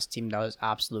 2007 Cavs team that was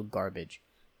absolute garbage,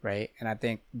 right? And I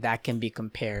think that can be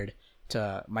compared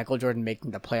to Michael Jordan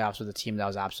making the playoffs with a team that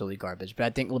was absolutely garbage. But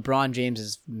I think LeBron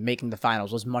James making the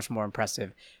finals was much more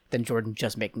impressive than Jordan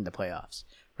just making the playoffs,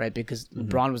 right? Because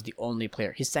LeBron was the only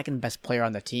player. His second best player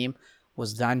on the team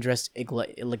was Zandris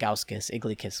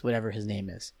Ilgauskas, whatever his name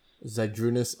is.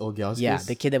 Zydrunas Ilgauskas? Yeah,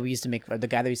 the guy that we used to make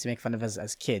fun of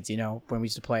as kids, you know, when we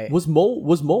used to play. Was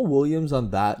Mo Williams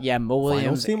on that? Yeah, Mo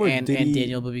Williams team, and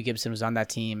Daniel Boobie Gibson was on that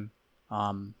team.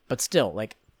 But still,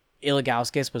 like,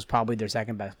 Ilgauskas was probably their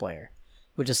second best player,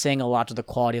 which is saying a lot to the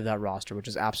quality of that roster, which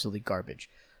is absolutely garbage.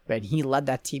 Right? He led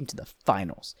that team to the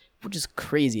finals, which is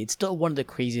crazy. It's still one of the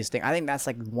craziest things. I think that's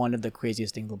like one of the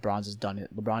craziest things LeBron has done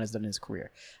in his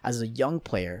career. As a young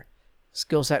player,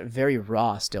 skill set very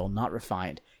raw still, not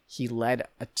refined. He led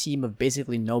a team of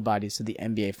basically nobodies to the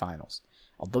NBA Finals.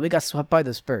 Although we got swept by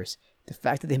the Spurs, the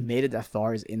fact that they made it that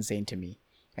far is insane to me.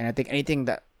 And I think anything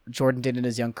that Jordan did in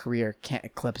his young career can't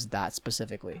eclipse that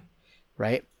specifically,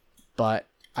 right? But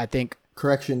I think...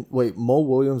 Correction, wait, Mo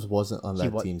Williams wasn't on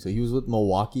that team. So he was with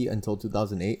Milwaukee until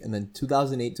 2008. And then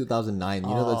 2008, 2009, you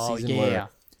know that season where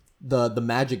the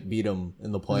Magic beat him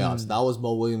in the playoffs? That was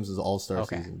Mo Williams' all-star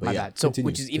season. But bad. So,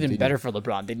 which is even better for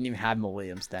LeBron. They didn't even have Mo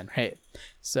Williams then, right?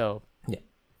 So, yeah.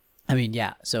 I mean,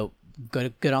 yeah. So,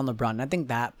 good on LeBron. And I think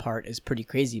that part is pretty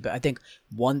crazy. But I think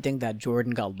one thing that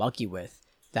Jordan got lucky with,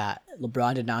 that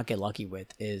LeBron did not get lucky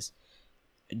with, is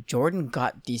Jordan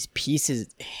got these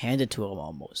pieces handed to him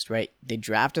almost, right? They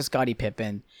drafted Scottie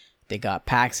Pippen. They got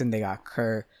Paxson. They got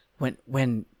Kerr.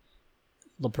 When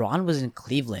LeBron was in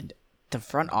Cleveland, the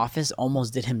front office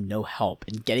almost did him no help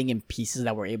in getting him pieces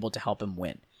that were able to help him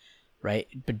win, right?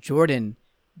 But Jordan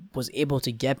was able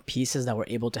to get pieces that were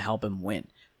able to help him win,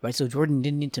 right? So Jordan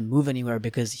didn't need to move anywhere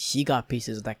because he got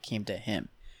pieces that came to him,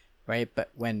 right?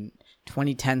 But when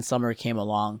 2010 summer came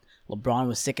along, LeBron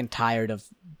was sick and tired of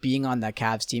being on that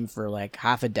Cavs team for like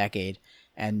half a decade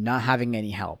and not having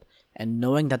any help. And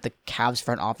knowing that the Cavs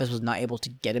front office was not able to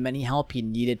get him any help, he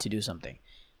needed to do something.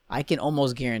 I can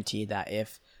almost guarantee that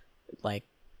if the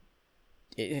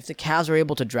Cavs were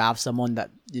able to draft someone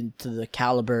that into the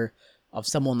caliber of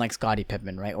someone like Scottie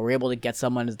Pippen, right, or were able to get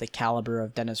someone as the caliber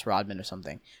of Dennis Rodman or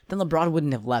something, then LeBron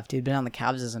wouldn't have left. He'd been on the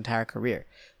Cavs his entire career.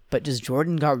 But just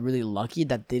Jordan got really lucky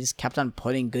that they just kept on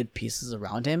putting good pieces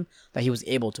around him that he was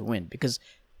able to win, because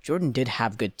Jordan did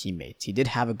have good teammates. He did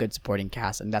have a good supporting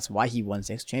cast, and that's why he won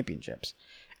 6 championships.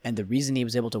 And the reason he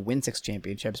was able to win 6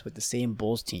 championships with the same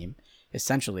Bulls team,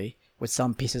 essentially, with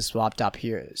some pieces swapped out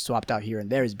here and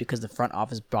there, is because the front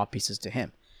office brought pieces to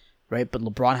him, right? But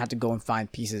LeBron had to go and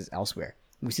find pieces elsewhere.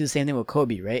 We see the same thing with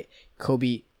Kobe, right?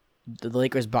 Kobe, the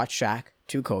Lakers brought Shaq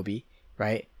to Kobe,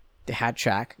 right? They had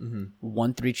Shaq,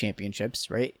 won 3 championships,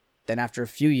 right? Then after a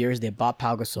few years, they bought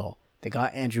Pau Gasol. They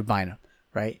got Andrew Bynum,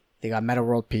 right? They got Metta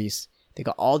World Peace. They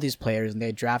got all these players, and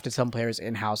they drafted some players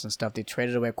in-house and stuff. They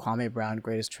traded away Kwame Brown,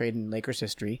 greatest trade in Lakers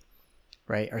history,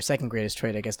 right? Or second greatest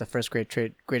trade, I guess. The first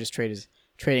greatest trade is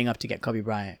trading up to get Kobe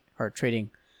Bryant, or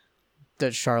trading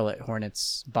the Charlotte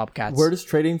Hornets, Bobcats. Where does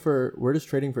trading for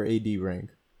AD rank?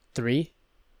 3?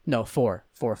 No, 4.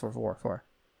 4.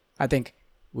 I think.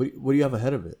 What do you have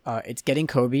ahead of it? It's getting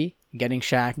Kobe, getting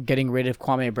Shaq, getting rid of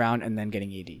Kwame Brown, and then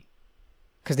getting AD.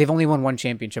 Because they've only won 1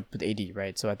 championship with AD,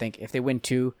 right? So I think if they win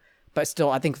 2, but still,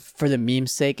 I think for the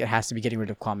meme's sake, it has to be getting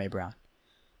rid of Kwame Brown.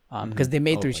 Because they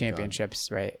made 3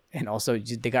 championships, right? And also,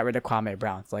 they got rid of Kwame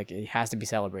Brown. It's like, it has to be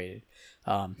celebrated.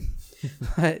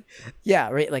 But yeah,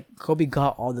 right? Like, Kobe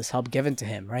got all this help given to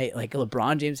him, right? Like,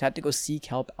 LeBron James had to go seek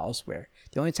help elsewhere.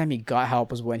 The only time he got help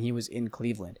was when he was in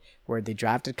Cleveland, where they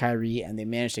drafted Kyrie and they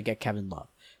managed to get Kevin Love,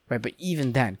 right? But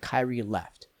even then, Kyrie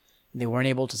left. They weren't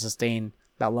able to sustain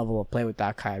that level of play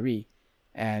without Kyrie.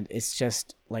 And it's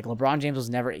just like LeBron James was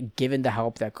never given the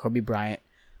help that Kobe Bryant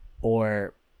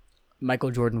or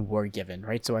Michael Jordan were given,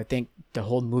 right? So I think the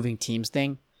whole moving teams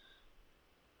thing,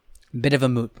 bit of a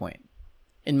moot point,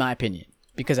 in my opinion.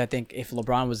 Because I think if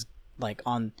LeBron was like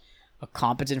on a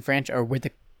competent franchise, or with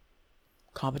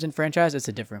competent franchise, it's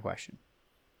a different question.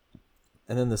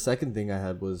 And then the second thing I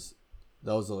had was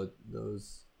that was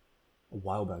a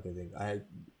while back. I think I had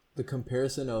the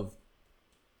comparison of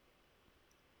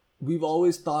we've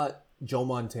always thought Joe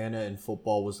Montana in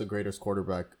football was the greatest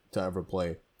quarterback to ever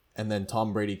play, and then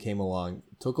Tom Brady came along.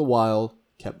 Took a while,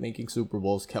 kept making Super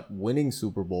Bowls, kept winning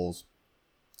Super Bowls.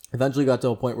 Eventually got to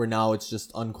a point where now it's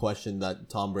just unquestioned that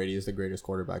Tom Brady is the greatest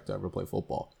quarterback to ever play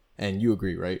football. And you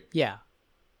agree, right? Yeah.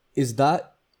 Is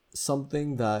that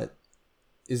something that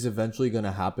is eventually going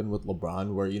to happen with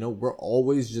LeBron where, we're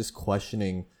always just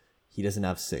questioning he doesn't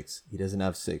have 6. He doesn't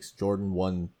have 6. Jordan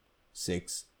won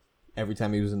 6. Every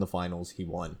time he was in the finals, he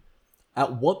won.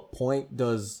 At what point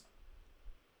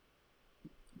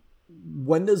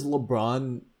when does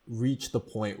LeBron reach the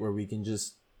point where we can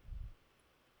just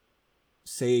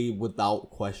say without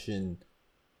question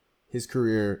his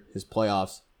career, his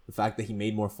playoffs, the fact that he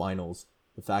made more finals,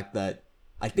 the fact that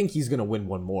I think he's going to win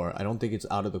one more. I don't think it's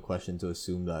out of the question to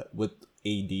assume that with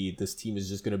AD, this team is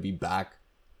just going to be back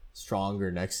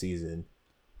stronger next season.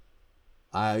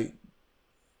 I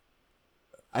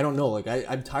don't know. Like,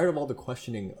 I'm tired of all the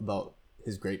questioning about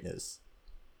his greatness.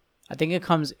 I think it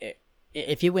comes,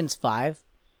 if he wins 5,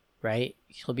 right,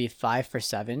 he'll be 5 for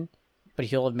 7, but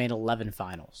he'll have made 11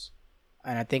 finals.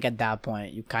 And I think at that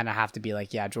point, you kind of have to be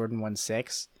like, yeah, Jordan won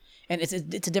 6. And it's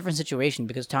a different situation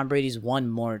because Tom Brady's won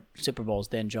more Super Bowls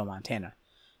than Joe Montana.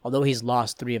 Although he's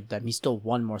lost 3 of them, he still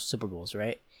won more Super Bowls,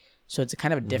 right? So it's a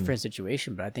kind of a different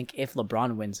situation. But I think if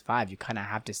LeBron wins 5, you kind of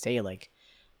have to say, like,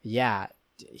 yeah,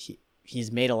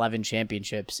 he's made 11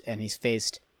 championships and he's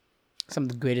faced some of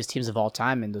the greatest teams of all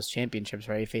time in those championships,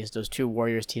 right? He faced those 2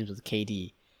 Warriors teams with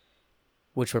KD,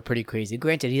 which were pretty crazy.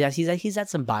 Granted, he's had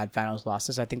some bad finals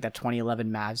losses. I think that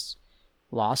 2011 Mavs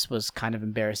loss was kind of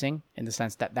embarrassing in the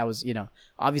sense that was,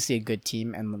 obviously a good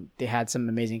team and they had some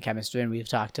amazing chemistry. And we've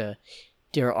talked to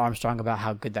Darrell Armstrong about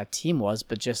how good that team was,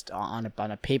 but just on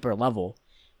a paper level,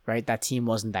 right? That team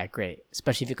wasn't that great,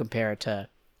 especially if you compare it to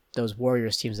those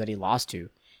Warriors teams that he lost to.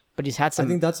 But he's had some. I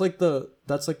think that's like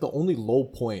the only low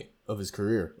point of his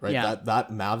career, right? Yeah. That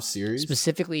Mavs series,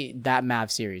 specifically that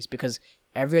Mavs series, because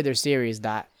every other series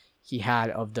that he had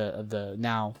of the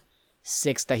now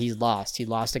 6 that he lost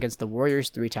against the Warriors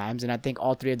 3 times, and I think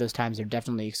all 3 of those times are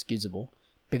definitely excusable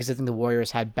because I think the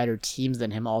Warriors had better teams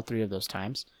than him all 3 of those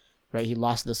times, right? He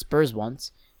lost to the Spurs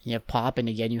once, and you have Pop, and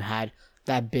again you had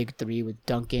that big 3 with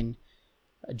Duncan,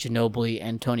 Ginobili,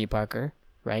 and Tony Parker,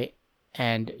 right?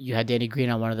 And you had Danny Green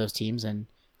on one of those teams and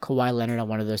Kawhi Leonard on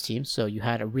one of those teams, so you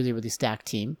had a really, really stacked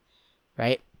team,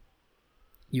 right?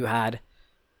 You had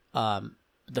the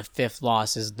 5th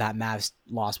loss is that Mavs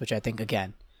loss, which I think,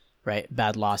 again, right,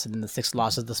 bad loss, and then the 6th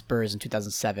loss is the Spurs in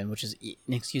 2007, which is an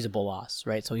inexcusable loss,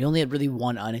 right? So he only had really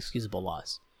one unexcusable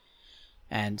loss.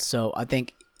 And so I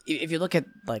think if you look at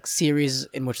like series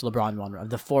in which LeBron won, of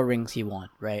the 4 rings he won,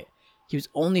 right, he was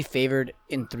only favored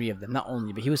in 3 of them. Not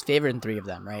only, but he was favored in 3 of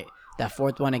them, right? That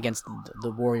 4th one against the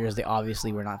Warriors, they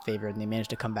obviously were not favored, and they managed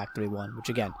to come back 3-1, which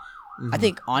again, I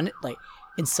think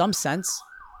in some sense,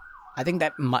 I think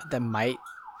that might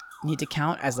need to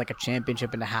count as like a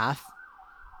championship and a half,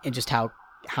 and just how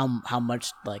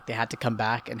much like they had to come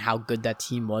back and how good that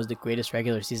team was, the greatest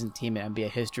regular season team in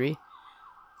NBA history.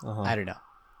 I don't know.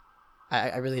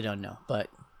 I really don't know. But,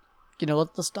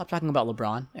 let's stop talking about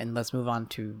LeBron and let's move on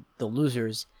to the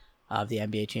losers of the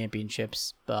NBA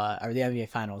championships, or the NBA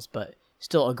finals, but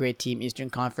still a great team, Eastern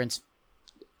Conference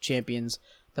champions,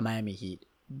 the Miami Heat.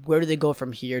 Where do they go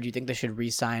from here? Do you think they should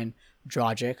re-sign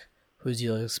Dragic, who's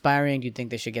expiring? Do you think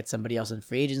they should get somebody else in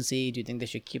free agency? Do you think they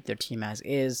should keep their team as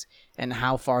is? And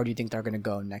how far do you think they're going to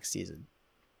go next season?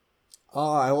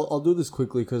 I'll do this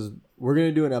quickly because we're going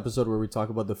to do an episode where we talk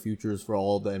about the futures for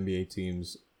all the NBA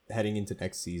teams heading into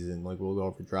next season. Like, we'll go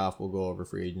over draft, we'll go over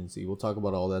free agency, we'll talk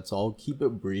about all that. So I'll keep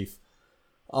it brief.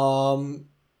 I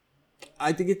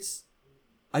think it's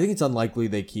unlikely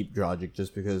they keep Dragic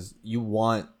just because you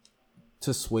want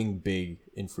to swing big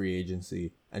in free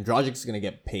agency, and Dragic's going to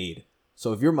get paid.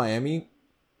 So if you're Miami,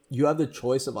 you have the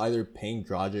choice of either paying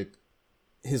Dragic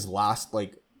his last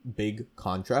like big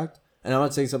contract, and I'm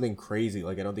not saying something crazy,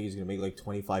 like I don't think he's going to make like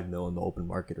 25 mil in the open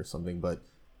market or something, but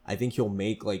I think he'll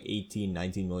make like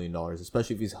 18-19 million dollars,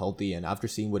 especially if he's healthy. And after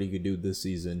seeing what he could do this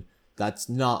season, that's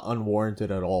not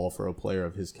unwarranted at all for a player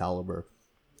of his caliber.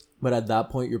 But at that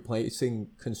point, you're placing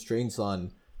constraints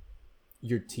on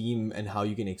your team and how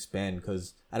you can expand,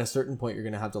 because at a certain point, you're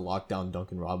going to have to lock down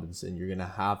Duncan Robinson.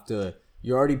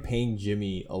 You're already paying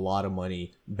Jimmy a lot of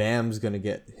money. Bam's going to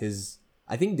get his,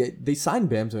 I think they signed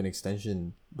Bam to an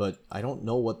extension, but I don't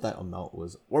know what that amount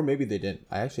was. Or maybe they didn't.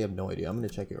 I actually have no idea. I'm going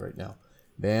to check it right now.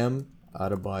 Bam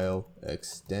Adebayo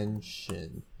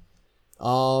extension.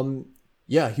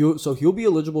 Yeah, he'll be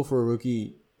eligible for a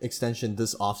rookie extension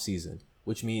this offseason,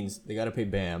 which means they got to pay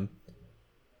Bam.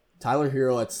 Tyler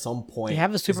Hero at some point. They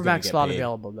have a is gonna supermax get slot paid.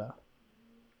 available though.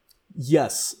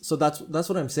 Yes, so that's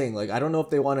what I'm saying. Like, I don't know if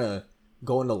they want to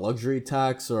go into luxury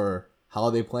tax or how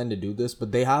they plan to do this,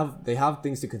 but they have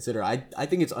things to consider. I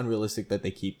think it's unrealistic that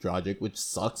they keep Dragic, which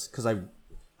sucks because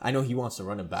I know he wants to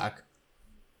run it back,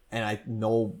 and I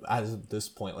know as of this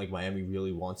point, like, Miami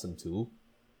really wants him to,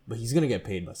 but he's gonna get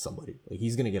paid by somebody. Like,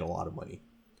 he's gonna get a lot of money.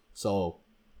 So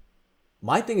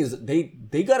my thing is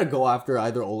they gotta go after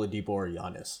either Oladipo or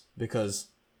Giannis, because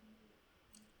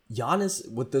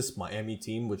Giannis with this Miami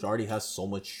team, which already has so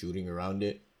much shooting around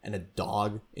it, and a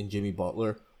dog in Jimmy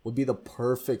Butler, would be the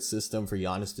perfect system for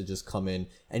Giannis to just come in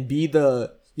and be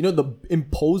the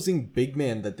imposing big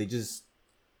man that they just,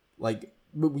 like,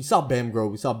 we saw Bam grow,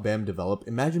 we saw Bam develop.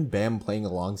 Imagine Bam playing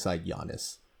alongside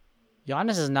Giannis.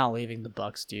 Giannis is not leaving the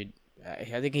Bucks, dude. I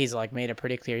think he's like made it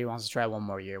pretty clear he wants to try one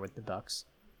more year with the Bucks.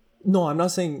 No, I'm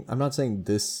not saying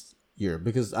this year,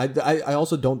 because I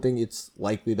also don't think it's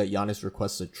likely that Giannis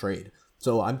requests a trade.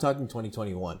 So I'm talking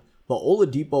 2021. But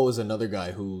Oladipo is another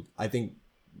guy who I think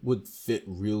would fit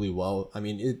really well. I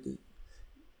mean,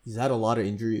 he's had a lot of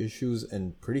injury issues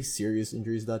and pretty serious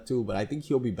injuries that too, but I think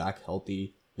he'll be back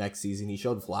healthy next season. He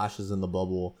showed flashes in the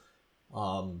bubble.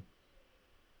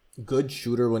 Good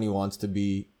shooter when he wants to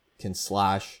be, can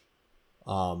slash,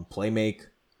 play make.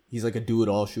 He's like a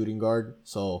do-it-all shooting guard.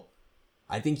 So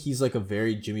I think he's like a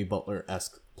very Jimmy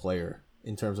Butler-esque player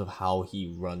in terms of how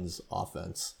he runs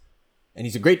offense. And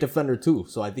he's a great defender too,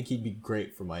 so I think he'd be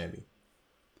great for Miami.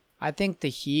 I think the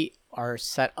Heat are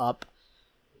set up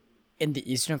in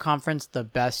the Eastern Conference the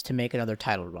best to make another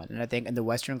title run. And I think in the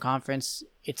Western Conference,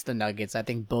 it's the Nuggets. I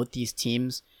think both these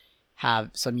teams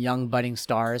have some young budding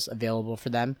stars available for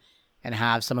them and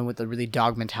have someone with a really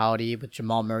dog mentality with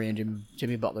Jamal Murray and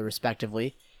Jimmy Butler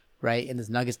respectively, right? And this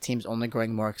Nuggets team's only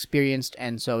growing more experienced,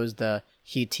 and so is the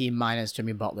Heat team minus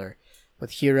Jimmy Butler,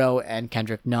 with Hero and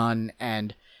Kendrick Nunn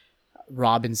and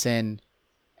Robinson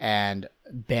and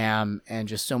Bam and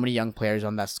just so many young players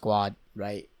on that squad,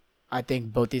 right? I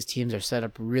think both these teams are set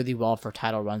up really well for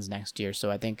title runs next year.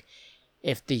 So I think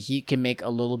if the Heat can make a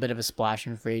little bit of a splash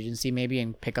in free agency maybe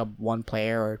and pick up one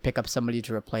player or pick up somebody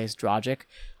to replace Dragic,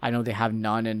 I know they have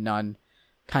Nunn, and Nunn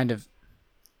kind of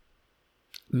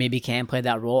maybe can play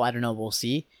that role. I don't know. We'll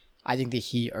see. I think the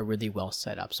Heat are really well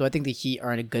set up. So I think the Heat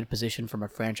are in a good position from a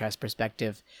franchise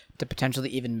perspective to potentially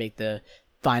even make the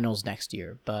finals next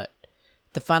year. But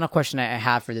the final question I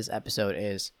have for this episode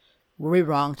is, were we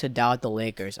wrong to doubt the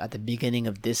Lakers at the beginning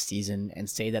of this season and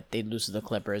say that they'd lose to the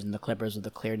Clippers and the Clippers were the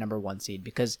clear number one seed?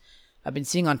 Because I've been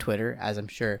seeing on Twitter, as I'm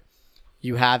sure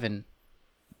you have, and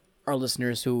our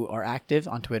listeners who are active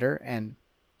on Twitter and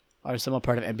are somewhat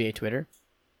part of NBA Twitter,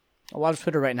 a lot of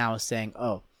Twitter right now is saying,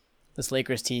 oh, this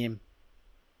Lakers team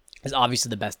is obviously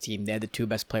the best team. They had the two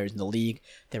best players in the league.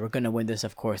 They were going to win this.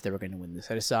 Of course, they were going to win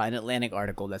this. I just saw an Atlantic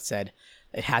article that said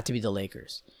it had to be the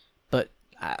Lakers. But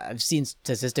I've seen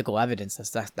statistical evidence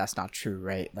that's not true,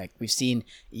 right? Like, we've seen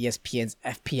ESPN's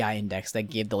FPI index that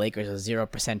gave the Lakers a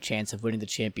 0% chance of winning the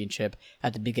championship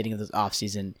at the beginning of this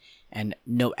offseason. And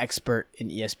no expert in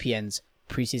ESPN's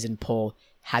preseason poll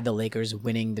had the Lakers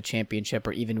winning the championship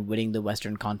or even winning the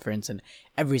Western Conference. And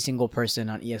every single person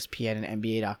on ESPN and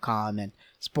NBA.com and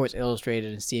Sports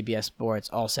Illustrated and CBS Sports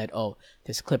all said, oh,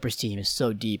 this Clippers team is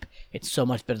so deep. It's so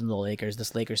much better than the Lakers.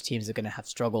 This Lakers team is going to have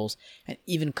struggles. And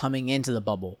even coming into the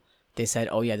bubble, they said,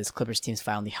 oh yeah, this Clippers team's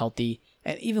finally healthy.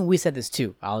 And even we said this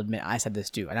too. I'll admit I said this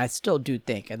too. And I still do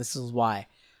think, and this is why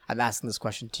I'm asking this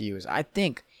question to you, is I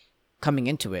think coming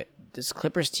into it, this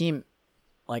Clippers team,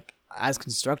 like, as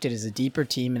constructed, is a deeper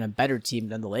team and a better team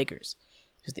than the Lakers,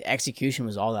 because the execution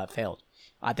was all that failed.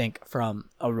 I think from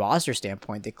a roster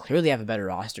standpoint, they clearly have a better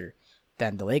roster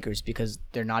than the Lakers because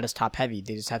they're not as top heavy.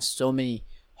 They just have so many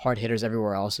hard hitters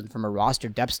everywhere else. And from a roster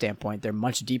depth standpoint, they're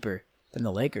much deeper than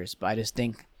the Lakers. But I just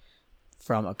think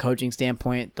from a coaching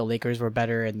standpoint, the Lakers were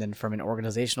better. And then from an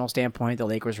organizational standpoint, the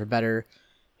Lakers were better.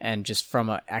 And just from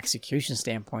an execution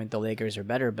standpoint, the Lakers are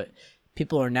better. But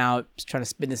people are now trying to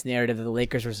spin this narrative that the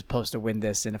Lakers were supposed to win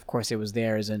this. And of course it was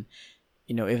theirs. And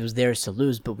you know, it was theirs to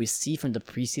lose, but we see from the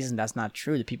preseason that's not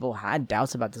true. The people had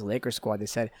doubts about this Lakers squad. They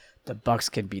said the Bucks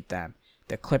can beat them.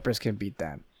 The Clippers can beat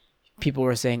them. People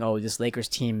were saying, oh, this Lakers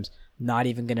team's not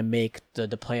even going to make the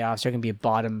playoffs. They're going to be a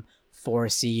bottom 4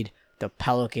 seed. The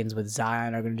Pelicans with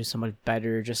Zion are going to do so much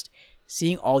better. Just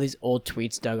seeing all these old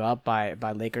tweets dug up by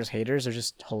Lakers haters are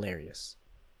just hilarious.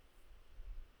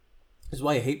 That's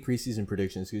why I hate preseason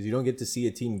predictions, because you don't get to see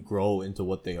a team grow into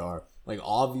what they are. Like,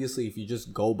 obviously, if you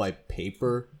just go by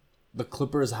paper, the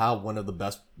Clippers have one of the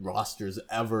best rosters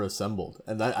ever assembled.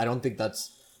 And I don't think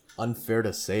that's unfair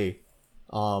to say.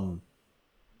 But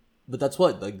that's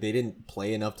what, like, they didn't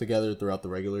play enough together throughout the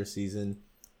regular season.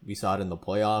 We saw it in the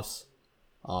playoffs.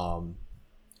 And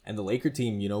the Laker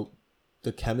team,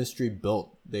 the chemistry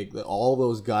built. All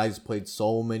those guys played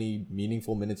so many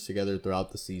meaningful minutes together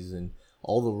throughout the season.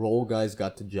 All the role guys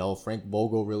got to gel. Frank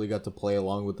Vogel really got to play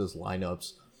along with his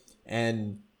lineups.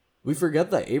 And we forget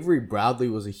that Avery Bradley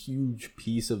was a huge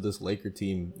piece of this Laker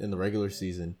team in the regular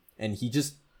season. And he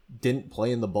just didn't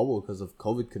play in the bubble because of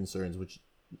COVID concerns, which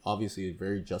obviously is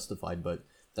very justified. But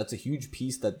that's a huge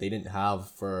piece that they didn't have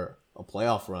for a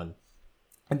playoff run.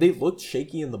 And they looked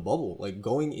shaky in the bubble. Like,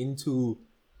 going into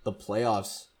the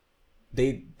playoffs,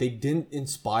 they didn't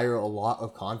inspire a lot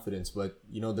of confidence. But,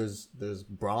 there's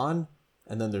Bron,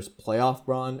 and then there's playoff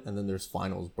Bron, and then there's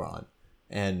finals Bron.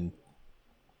 And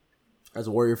as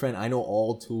a Warrior fan, I know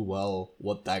all too well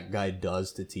what that guy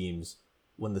does to teams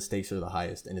when the stakes are the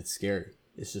highest, and it's scary.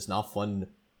 It's just not fun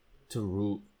to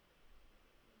root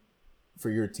for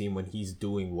your team when he's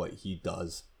doing what he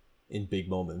does in big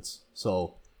moments.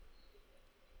 So,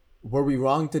 were we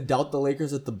wrong to doubt the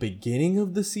Lakers at the beginning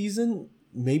of the season?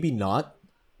 Maybe not.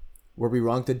 Were we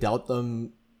wrong to doubt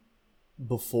them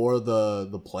before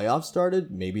the playoffs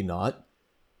started? Maybe not.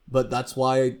 But that's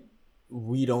why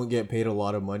we don't get paid a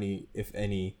lot of money, if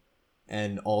any,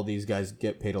 and all these guys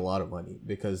get paid a lot of money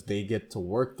because they get to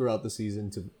work throughout the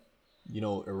season to,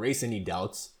 erase any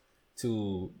doubts,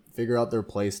 to figure out their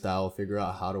play style, figure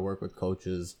out how to work with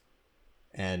coaches.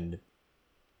 And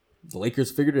the Lakers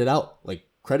figured it out. Like,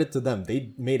 credit to them.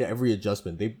 They made every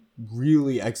adjustment. They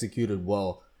really executed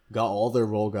well, got all their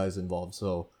role guys involved.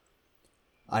 So,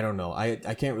 I don't know. I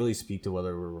can't really speak to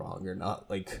whether we're wrong or not.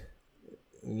 Like,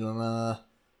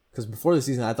 because before the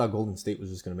season, I thought Golden State was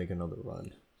just going to make another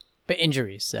run. But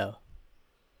injuries, so.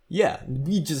 Yeah,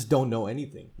 we just don't know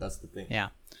anything. That's the thing. Yeah.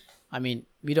 I mean,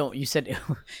 you said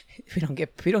we don't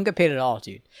get paid at all,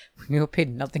 dude. We get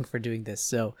paid nothing for doing this.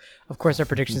 So, of course, our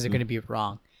predictions are going to be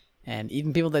wrong. And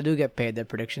even people that do get paid, their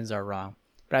predictions are wrong.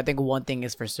 But I think one thing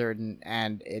is for certain,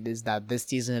 and it is that this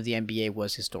season of the NBA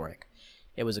was historic.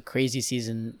 It was a crazy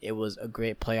season. It was a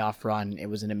great playoff run. It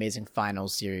was an amazing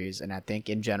finals series. And I think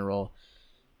in general,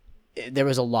 there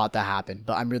was a lot that happened.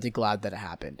 But I'm really glad that it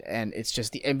happened. And it's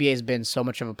just the NBA has been so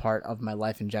much of a part of my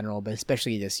life in general, but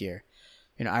especially this year.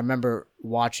 I remember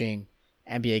watching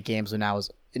NBA games when I was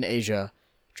in Asia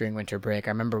during winter break.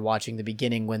 I remember watching the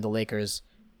beginning when the Lakers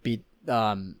beat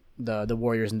the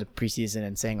Warriors in the preseason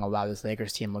and saying, oh, wow, this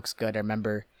Lakers team looks good. I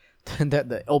remember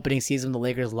the opening season, the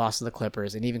Lakers lost to the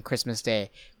Clippers, and even Christmas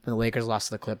Day when the Lakers lost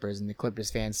to the Clippers, and the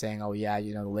Clippers fans saying, oh, yeah,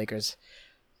 the Lakers,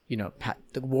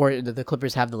 the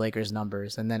Clippers have the Lakers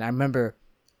numbers. And then I remember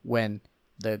when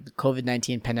the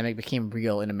COVID-19 pandemic became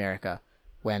real in America,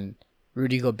 when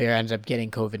Rudy Gobert ended up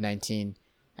getting COVID-19,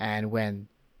 and when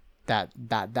that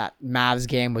Mavs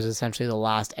game was essentially the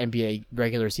last NBA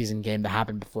regular season game that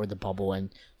happened before the bubble,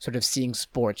 and sort of seeing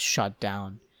sports shut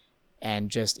down, and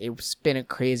just it's been a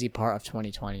crazy part of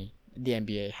 2020 the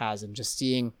NBA has, and just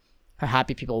seeing how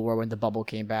happy people were when the bubble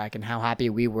came back and how happy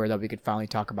we were that we could finally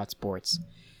talk about sports.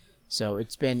 So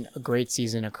it's been a great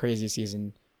season, a crazy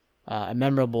season, a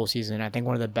memorable season. I think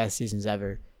one of the best seasons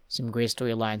ever. Some great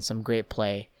storylines, some great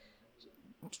play.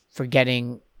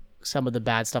 Forgetting some of the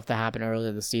bad stuff that happened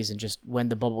earlier this season, just when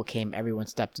the bubble came, everyone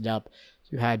stepped it up.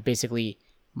 You had basically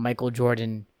Michael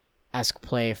Jordan-esque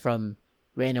play from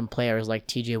random players like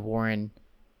TJ Warren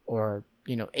or,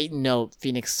 8-0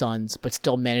 Phoenix Suns, but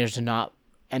still managed to not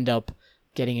end up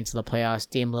getting into the playoffs.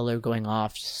 Dame Lillard going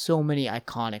off. So many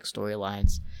iconic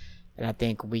storylines. And I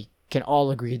think we can all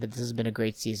agree that this has been a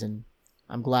great season.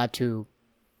 I'm glad to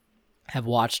have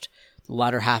watched the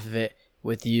latter half of it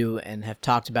with you and have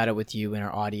talked about it with you and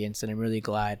our audience, and I'm really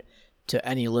glad to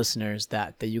any listeners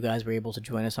that you guys were able to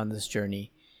join us on this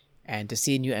journey and to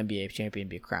see a new NBA champion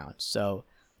be crowned. So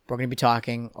we're going to be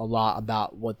talking a lot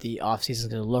about what the offseason is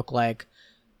going to look like,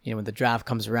 when the draft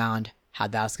comes around, how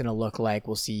that's going to look like.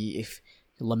 We'll see if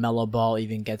LaMelo Ball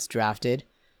even gets drafted.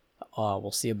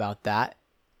 We'll see about that,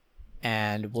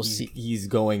 and we'll see. He's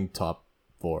going top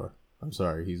 4. I'm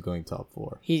sorry, he's going top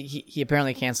 4. He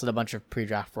apparently canceled a bunch of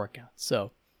pre-draft workouts,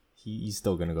 so he's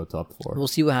still gonna go top 4. We'll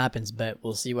see what happens, but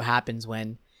we'll see what happens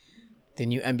when the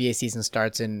new NBA season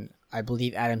starts. And I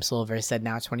believe Adam Silver said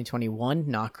now 2021,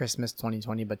 not Christmas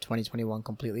 2020, but 2021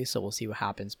 completely. So we'll see what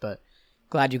happens. But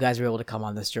glad you guys were able to come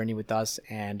on this journey with us,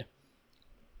 and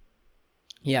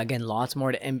yeah, again, lots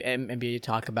more to NBA to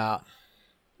talk about,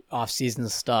 off-season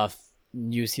stuff.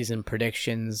 New season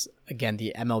predictions. Again,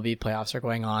 the MLB playoffs are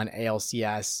going on.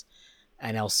 ALCS.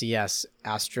 NLCS,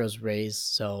 Astros, Rays.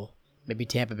 So maybe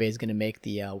Tampa Bay is going to make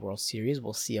the World Series.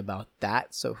 We'll see about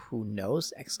that. So who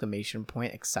knows? Exclamation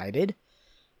point, excited.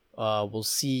 We'll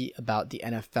see about the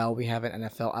NFL. We have an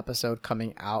NFL episode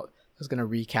coming out. It's going to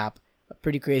recap a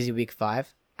pretty crazy week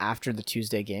 5 after the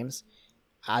Tuesday games.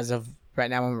 As of right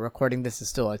now, when we're recording this, is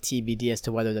still a TBD as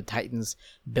to whether the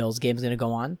Titans-Bills game is going to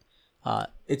go on.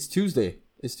 It's Tuesday.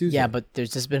 Yeah, but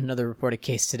there's just been another reported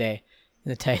case today in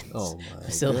the Titans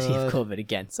facility of COVID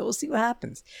again. So we'll see what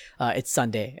happens. It's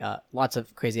Sunday. Lots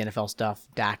of crazy NFL stuff.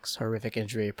 Dak's horrific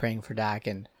injury. Praying for Dak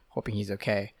and hoping he's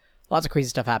okay. Lots of crazy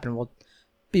stuff happened. We'll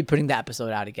be putting the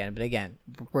episode out again. But again,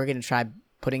 we're going to try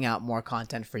putting out more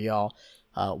content for y'all.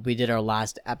 We did our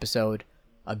last episode,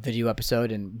 a video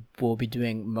episode, and we'll be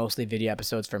doing mostly video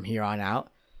episodes from here on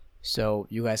out. So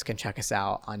you guys can check us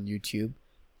out on YouTube.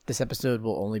 This episode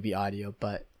will only be audio,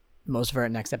 but most of our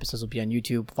next episodes will be on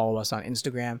YouTube. Follow us on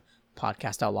Instagram,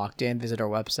 podcast.lockedin. Visit our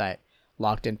website,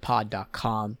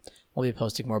 lockedinpod.com. We'll be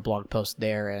posting more blog posts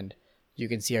there, and you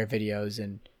can see our videos,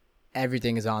 and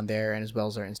everything is on there, and as well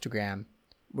as our Instagram.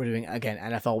 We're doing, again,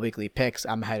 NFL Weekly Picks.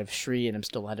 I'm ahead of Shri, and I'm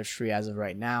still ahead of Shri as of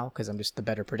right now because I'm just the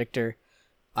better predictor.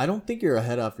 I don't think you're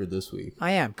ahead after this week.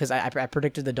 I am, because I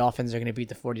predicted the Dolphins are going to beat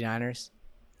the 49ers,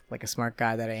 like a smart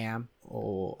guy that I am.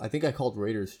 Oh, I think I called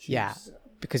Raiders Chiefs. Yeah,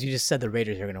 because you just said the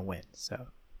Raiders are going to win. So,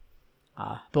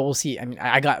 but we'll see. I mean,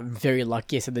 I got very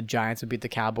lucky. I said the Giants would beat the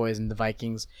Cowboys and the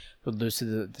Vikings would lose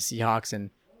to the Seahawks, and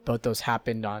both those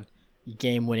happened on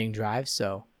game-winning drives.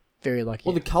 So, very lucky.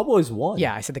 Well, the Cowboys won.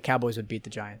 Yeah, I said the Cowboys would beat the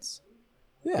Giants.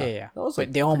 Yeah. That was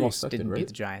but they almost didn't beat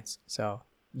the Giants. So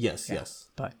yes.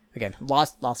 But again,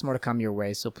 lots more to come your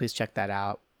way. So please check that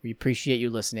out. We appreciate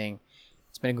you listening.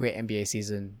 It's been a great NBA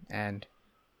season. And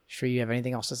Shri, you have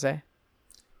anything else to say?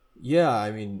 Yeah,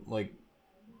 I mean, like,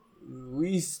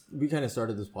 we kind of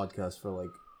started this podcast for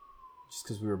like just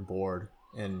because we were bored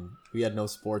and we had no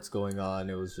sports going on.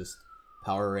 It was just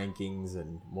power rankings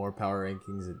and more power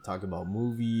rankings and talking about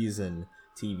movies and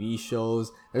TV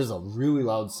shows. There's a really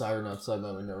loud siren outside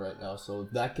my window right now, so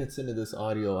if that gets into this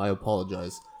audio, I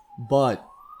apologize. But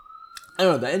I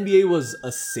don't know, the NBA was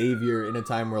a savior in a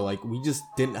time where like we just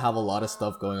didn't have a lot of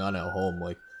stuff going on at home.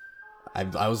 Like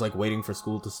I was like waiting for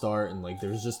school to start and like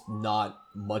there's just not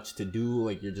much to do.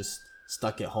 Like you're just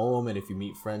stuck at home, and if you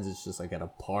meet friends, it's just like at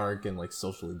a park and like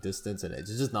socially distanced, and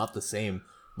it's just not the same.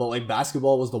 But like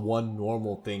basketball was the one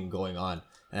normal thing going on.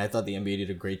 And I thought the NBA did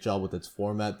a great job with its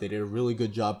format. They did a really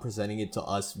good job presenting it to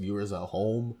us viewers at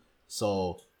home.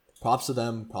 So props to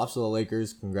them. Props to the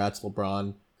Lakers. Congrats,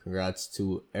 LeBron. Congrats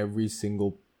to every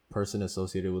single person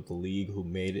associated with the league who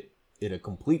made it a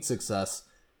complete success.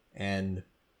 And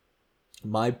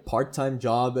my part-time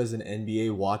job as an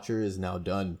NBA watcher is now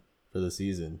done for the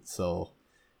season. So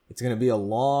it's going to be a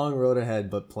long road ahead,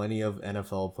 but plenty of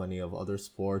NFL, plenty of other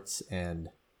sports, and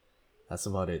that's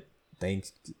about it.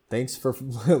 Thanks for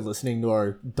listening to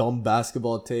our dumb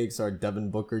basketball takes, our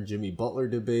Devin Booker, Jimmy Butler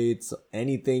debates,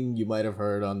 anything you might have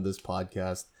heard on this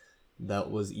podcast that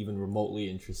was even remotely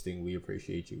interesting. We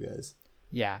appreciate you guys.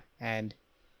 Yeah, and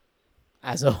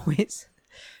as always,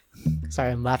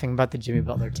 sorry, I'm laughing about the Jimmy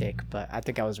Butler take, but I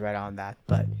think I was right on that.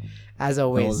 But as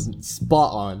always, that was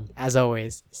spot on. As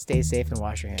always, stay safe and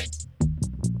wash your hands.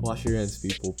 Wash your hands,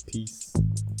 people. Peace.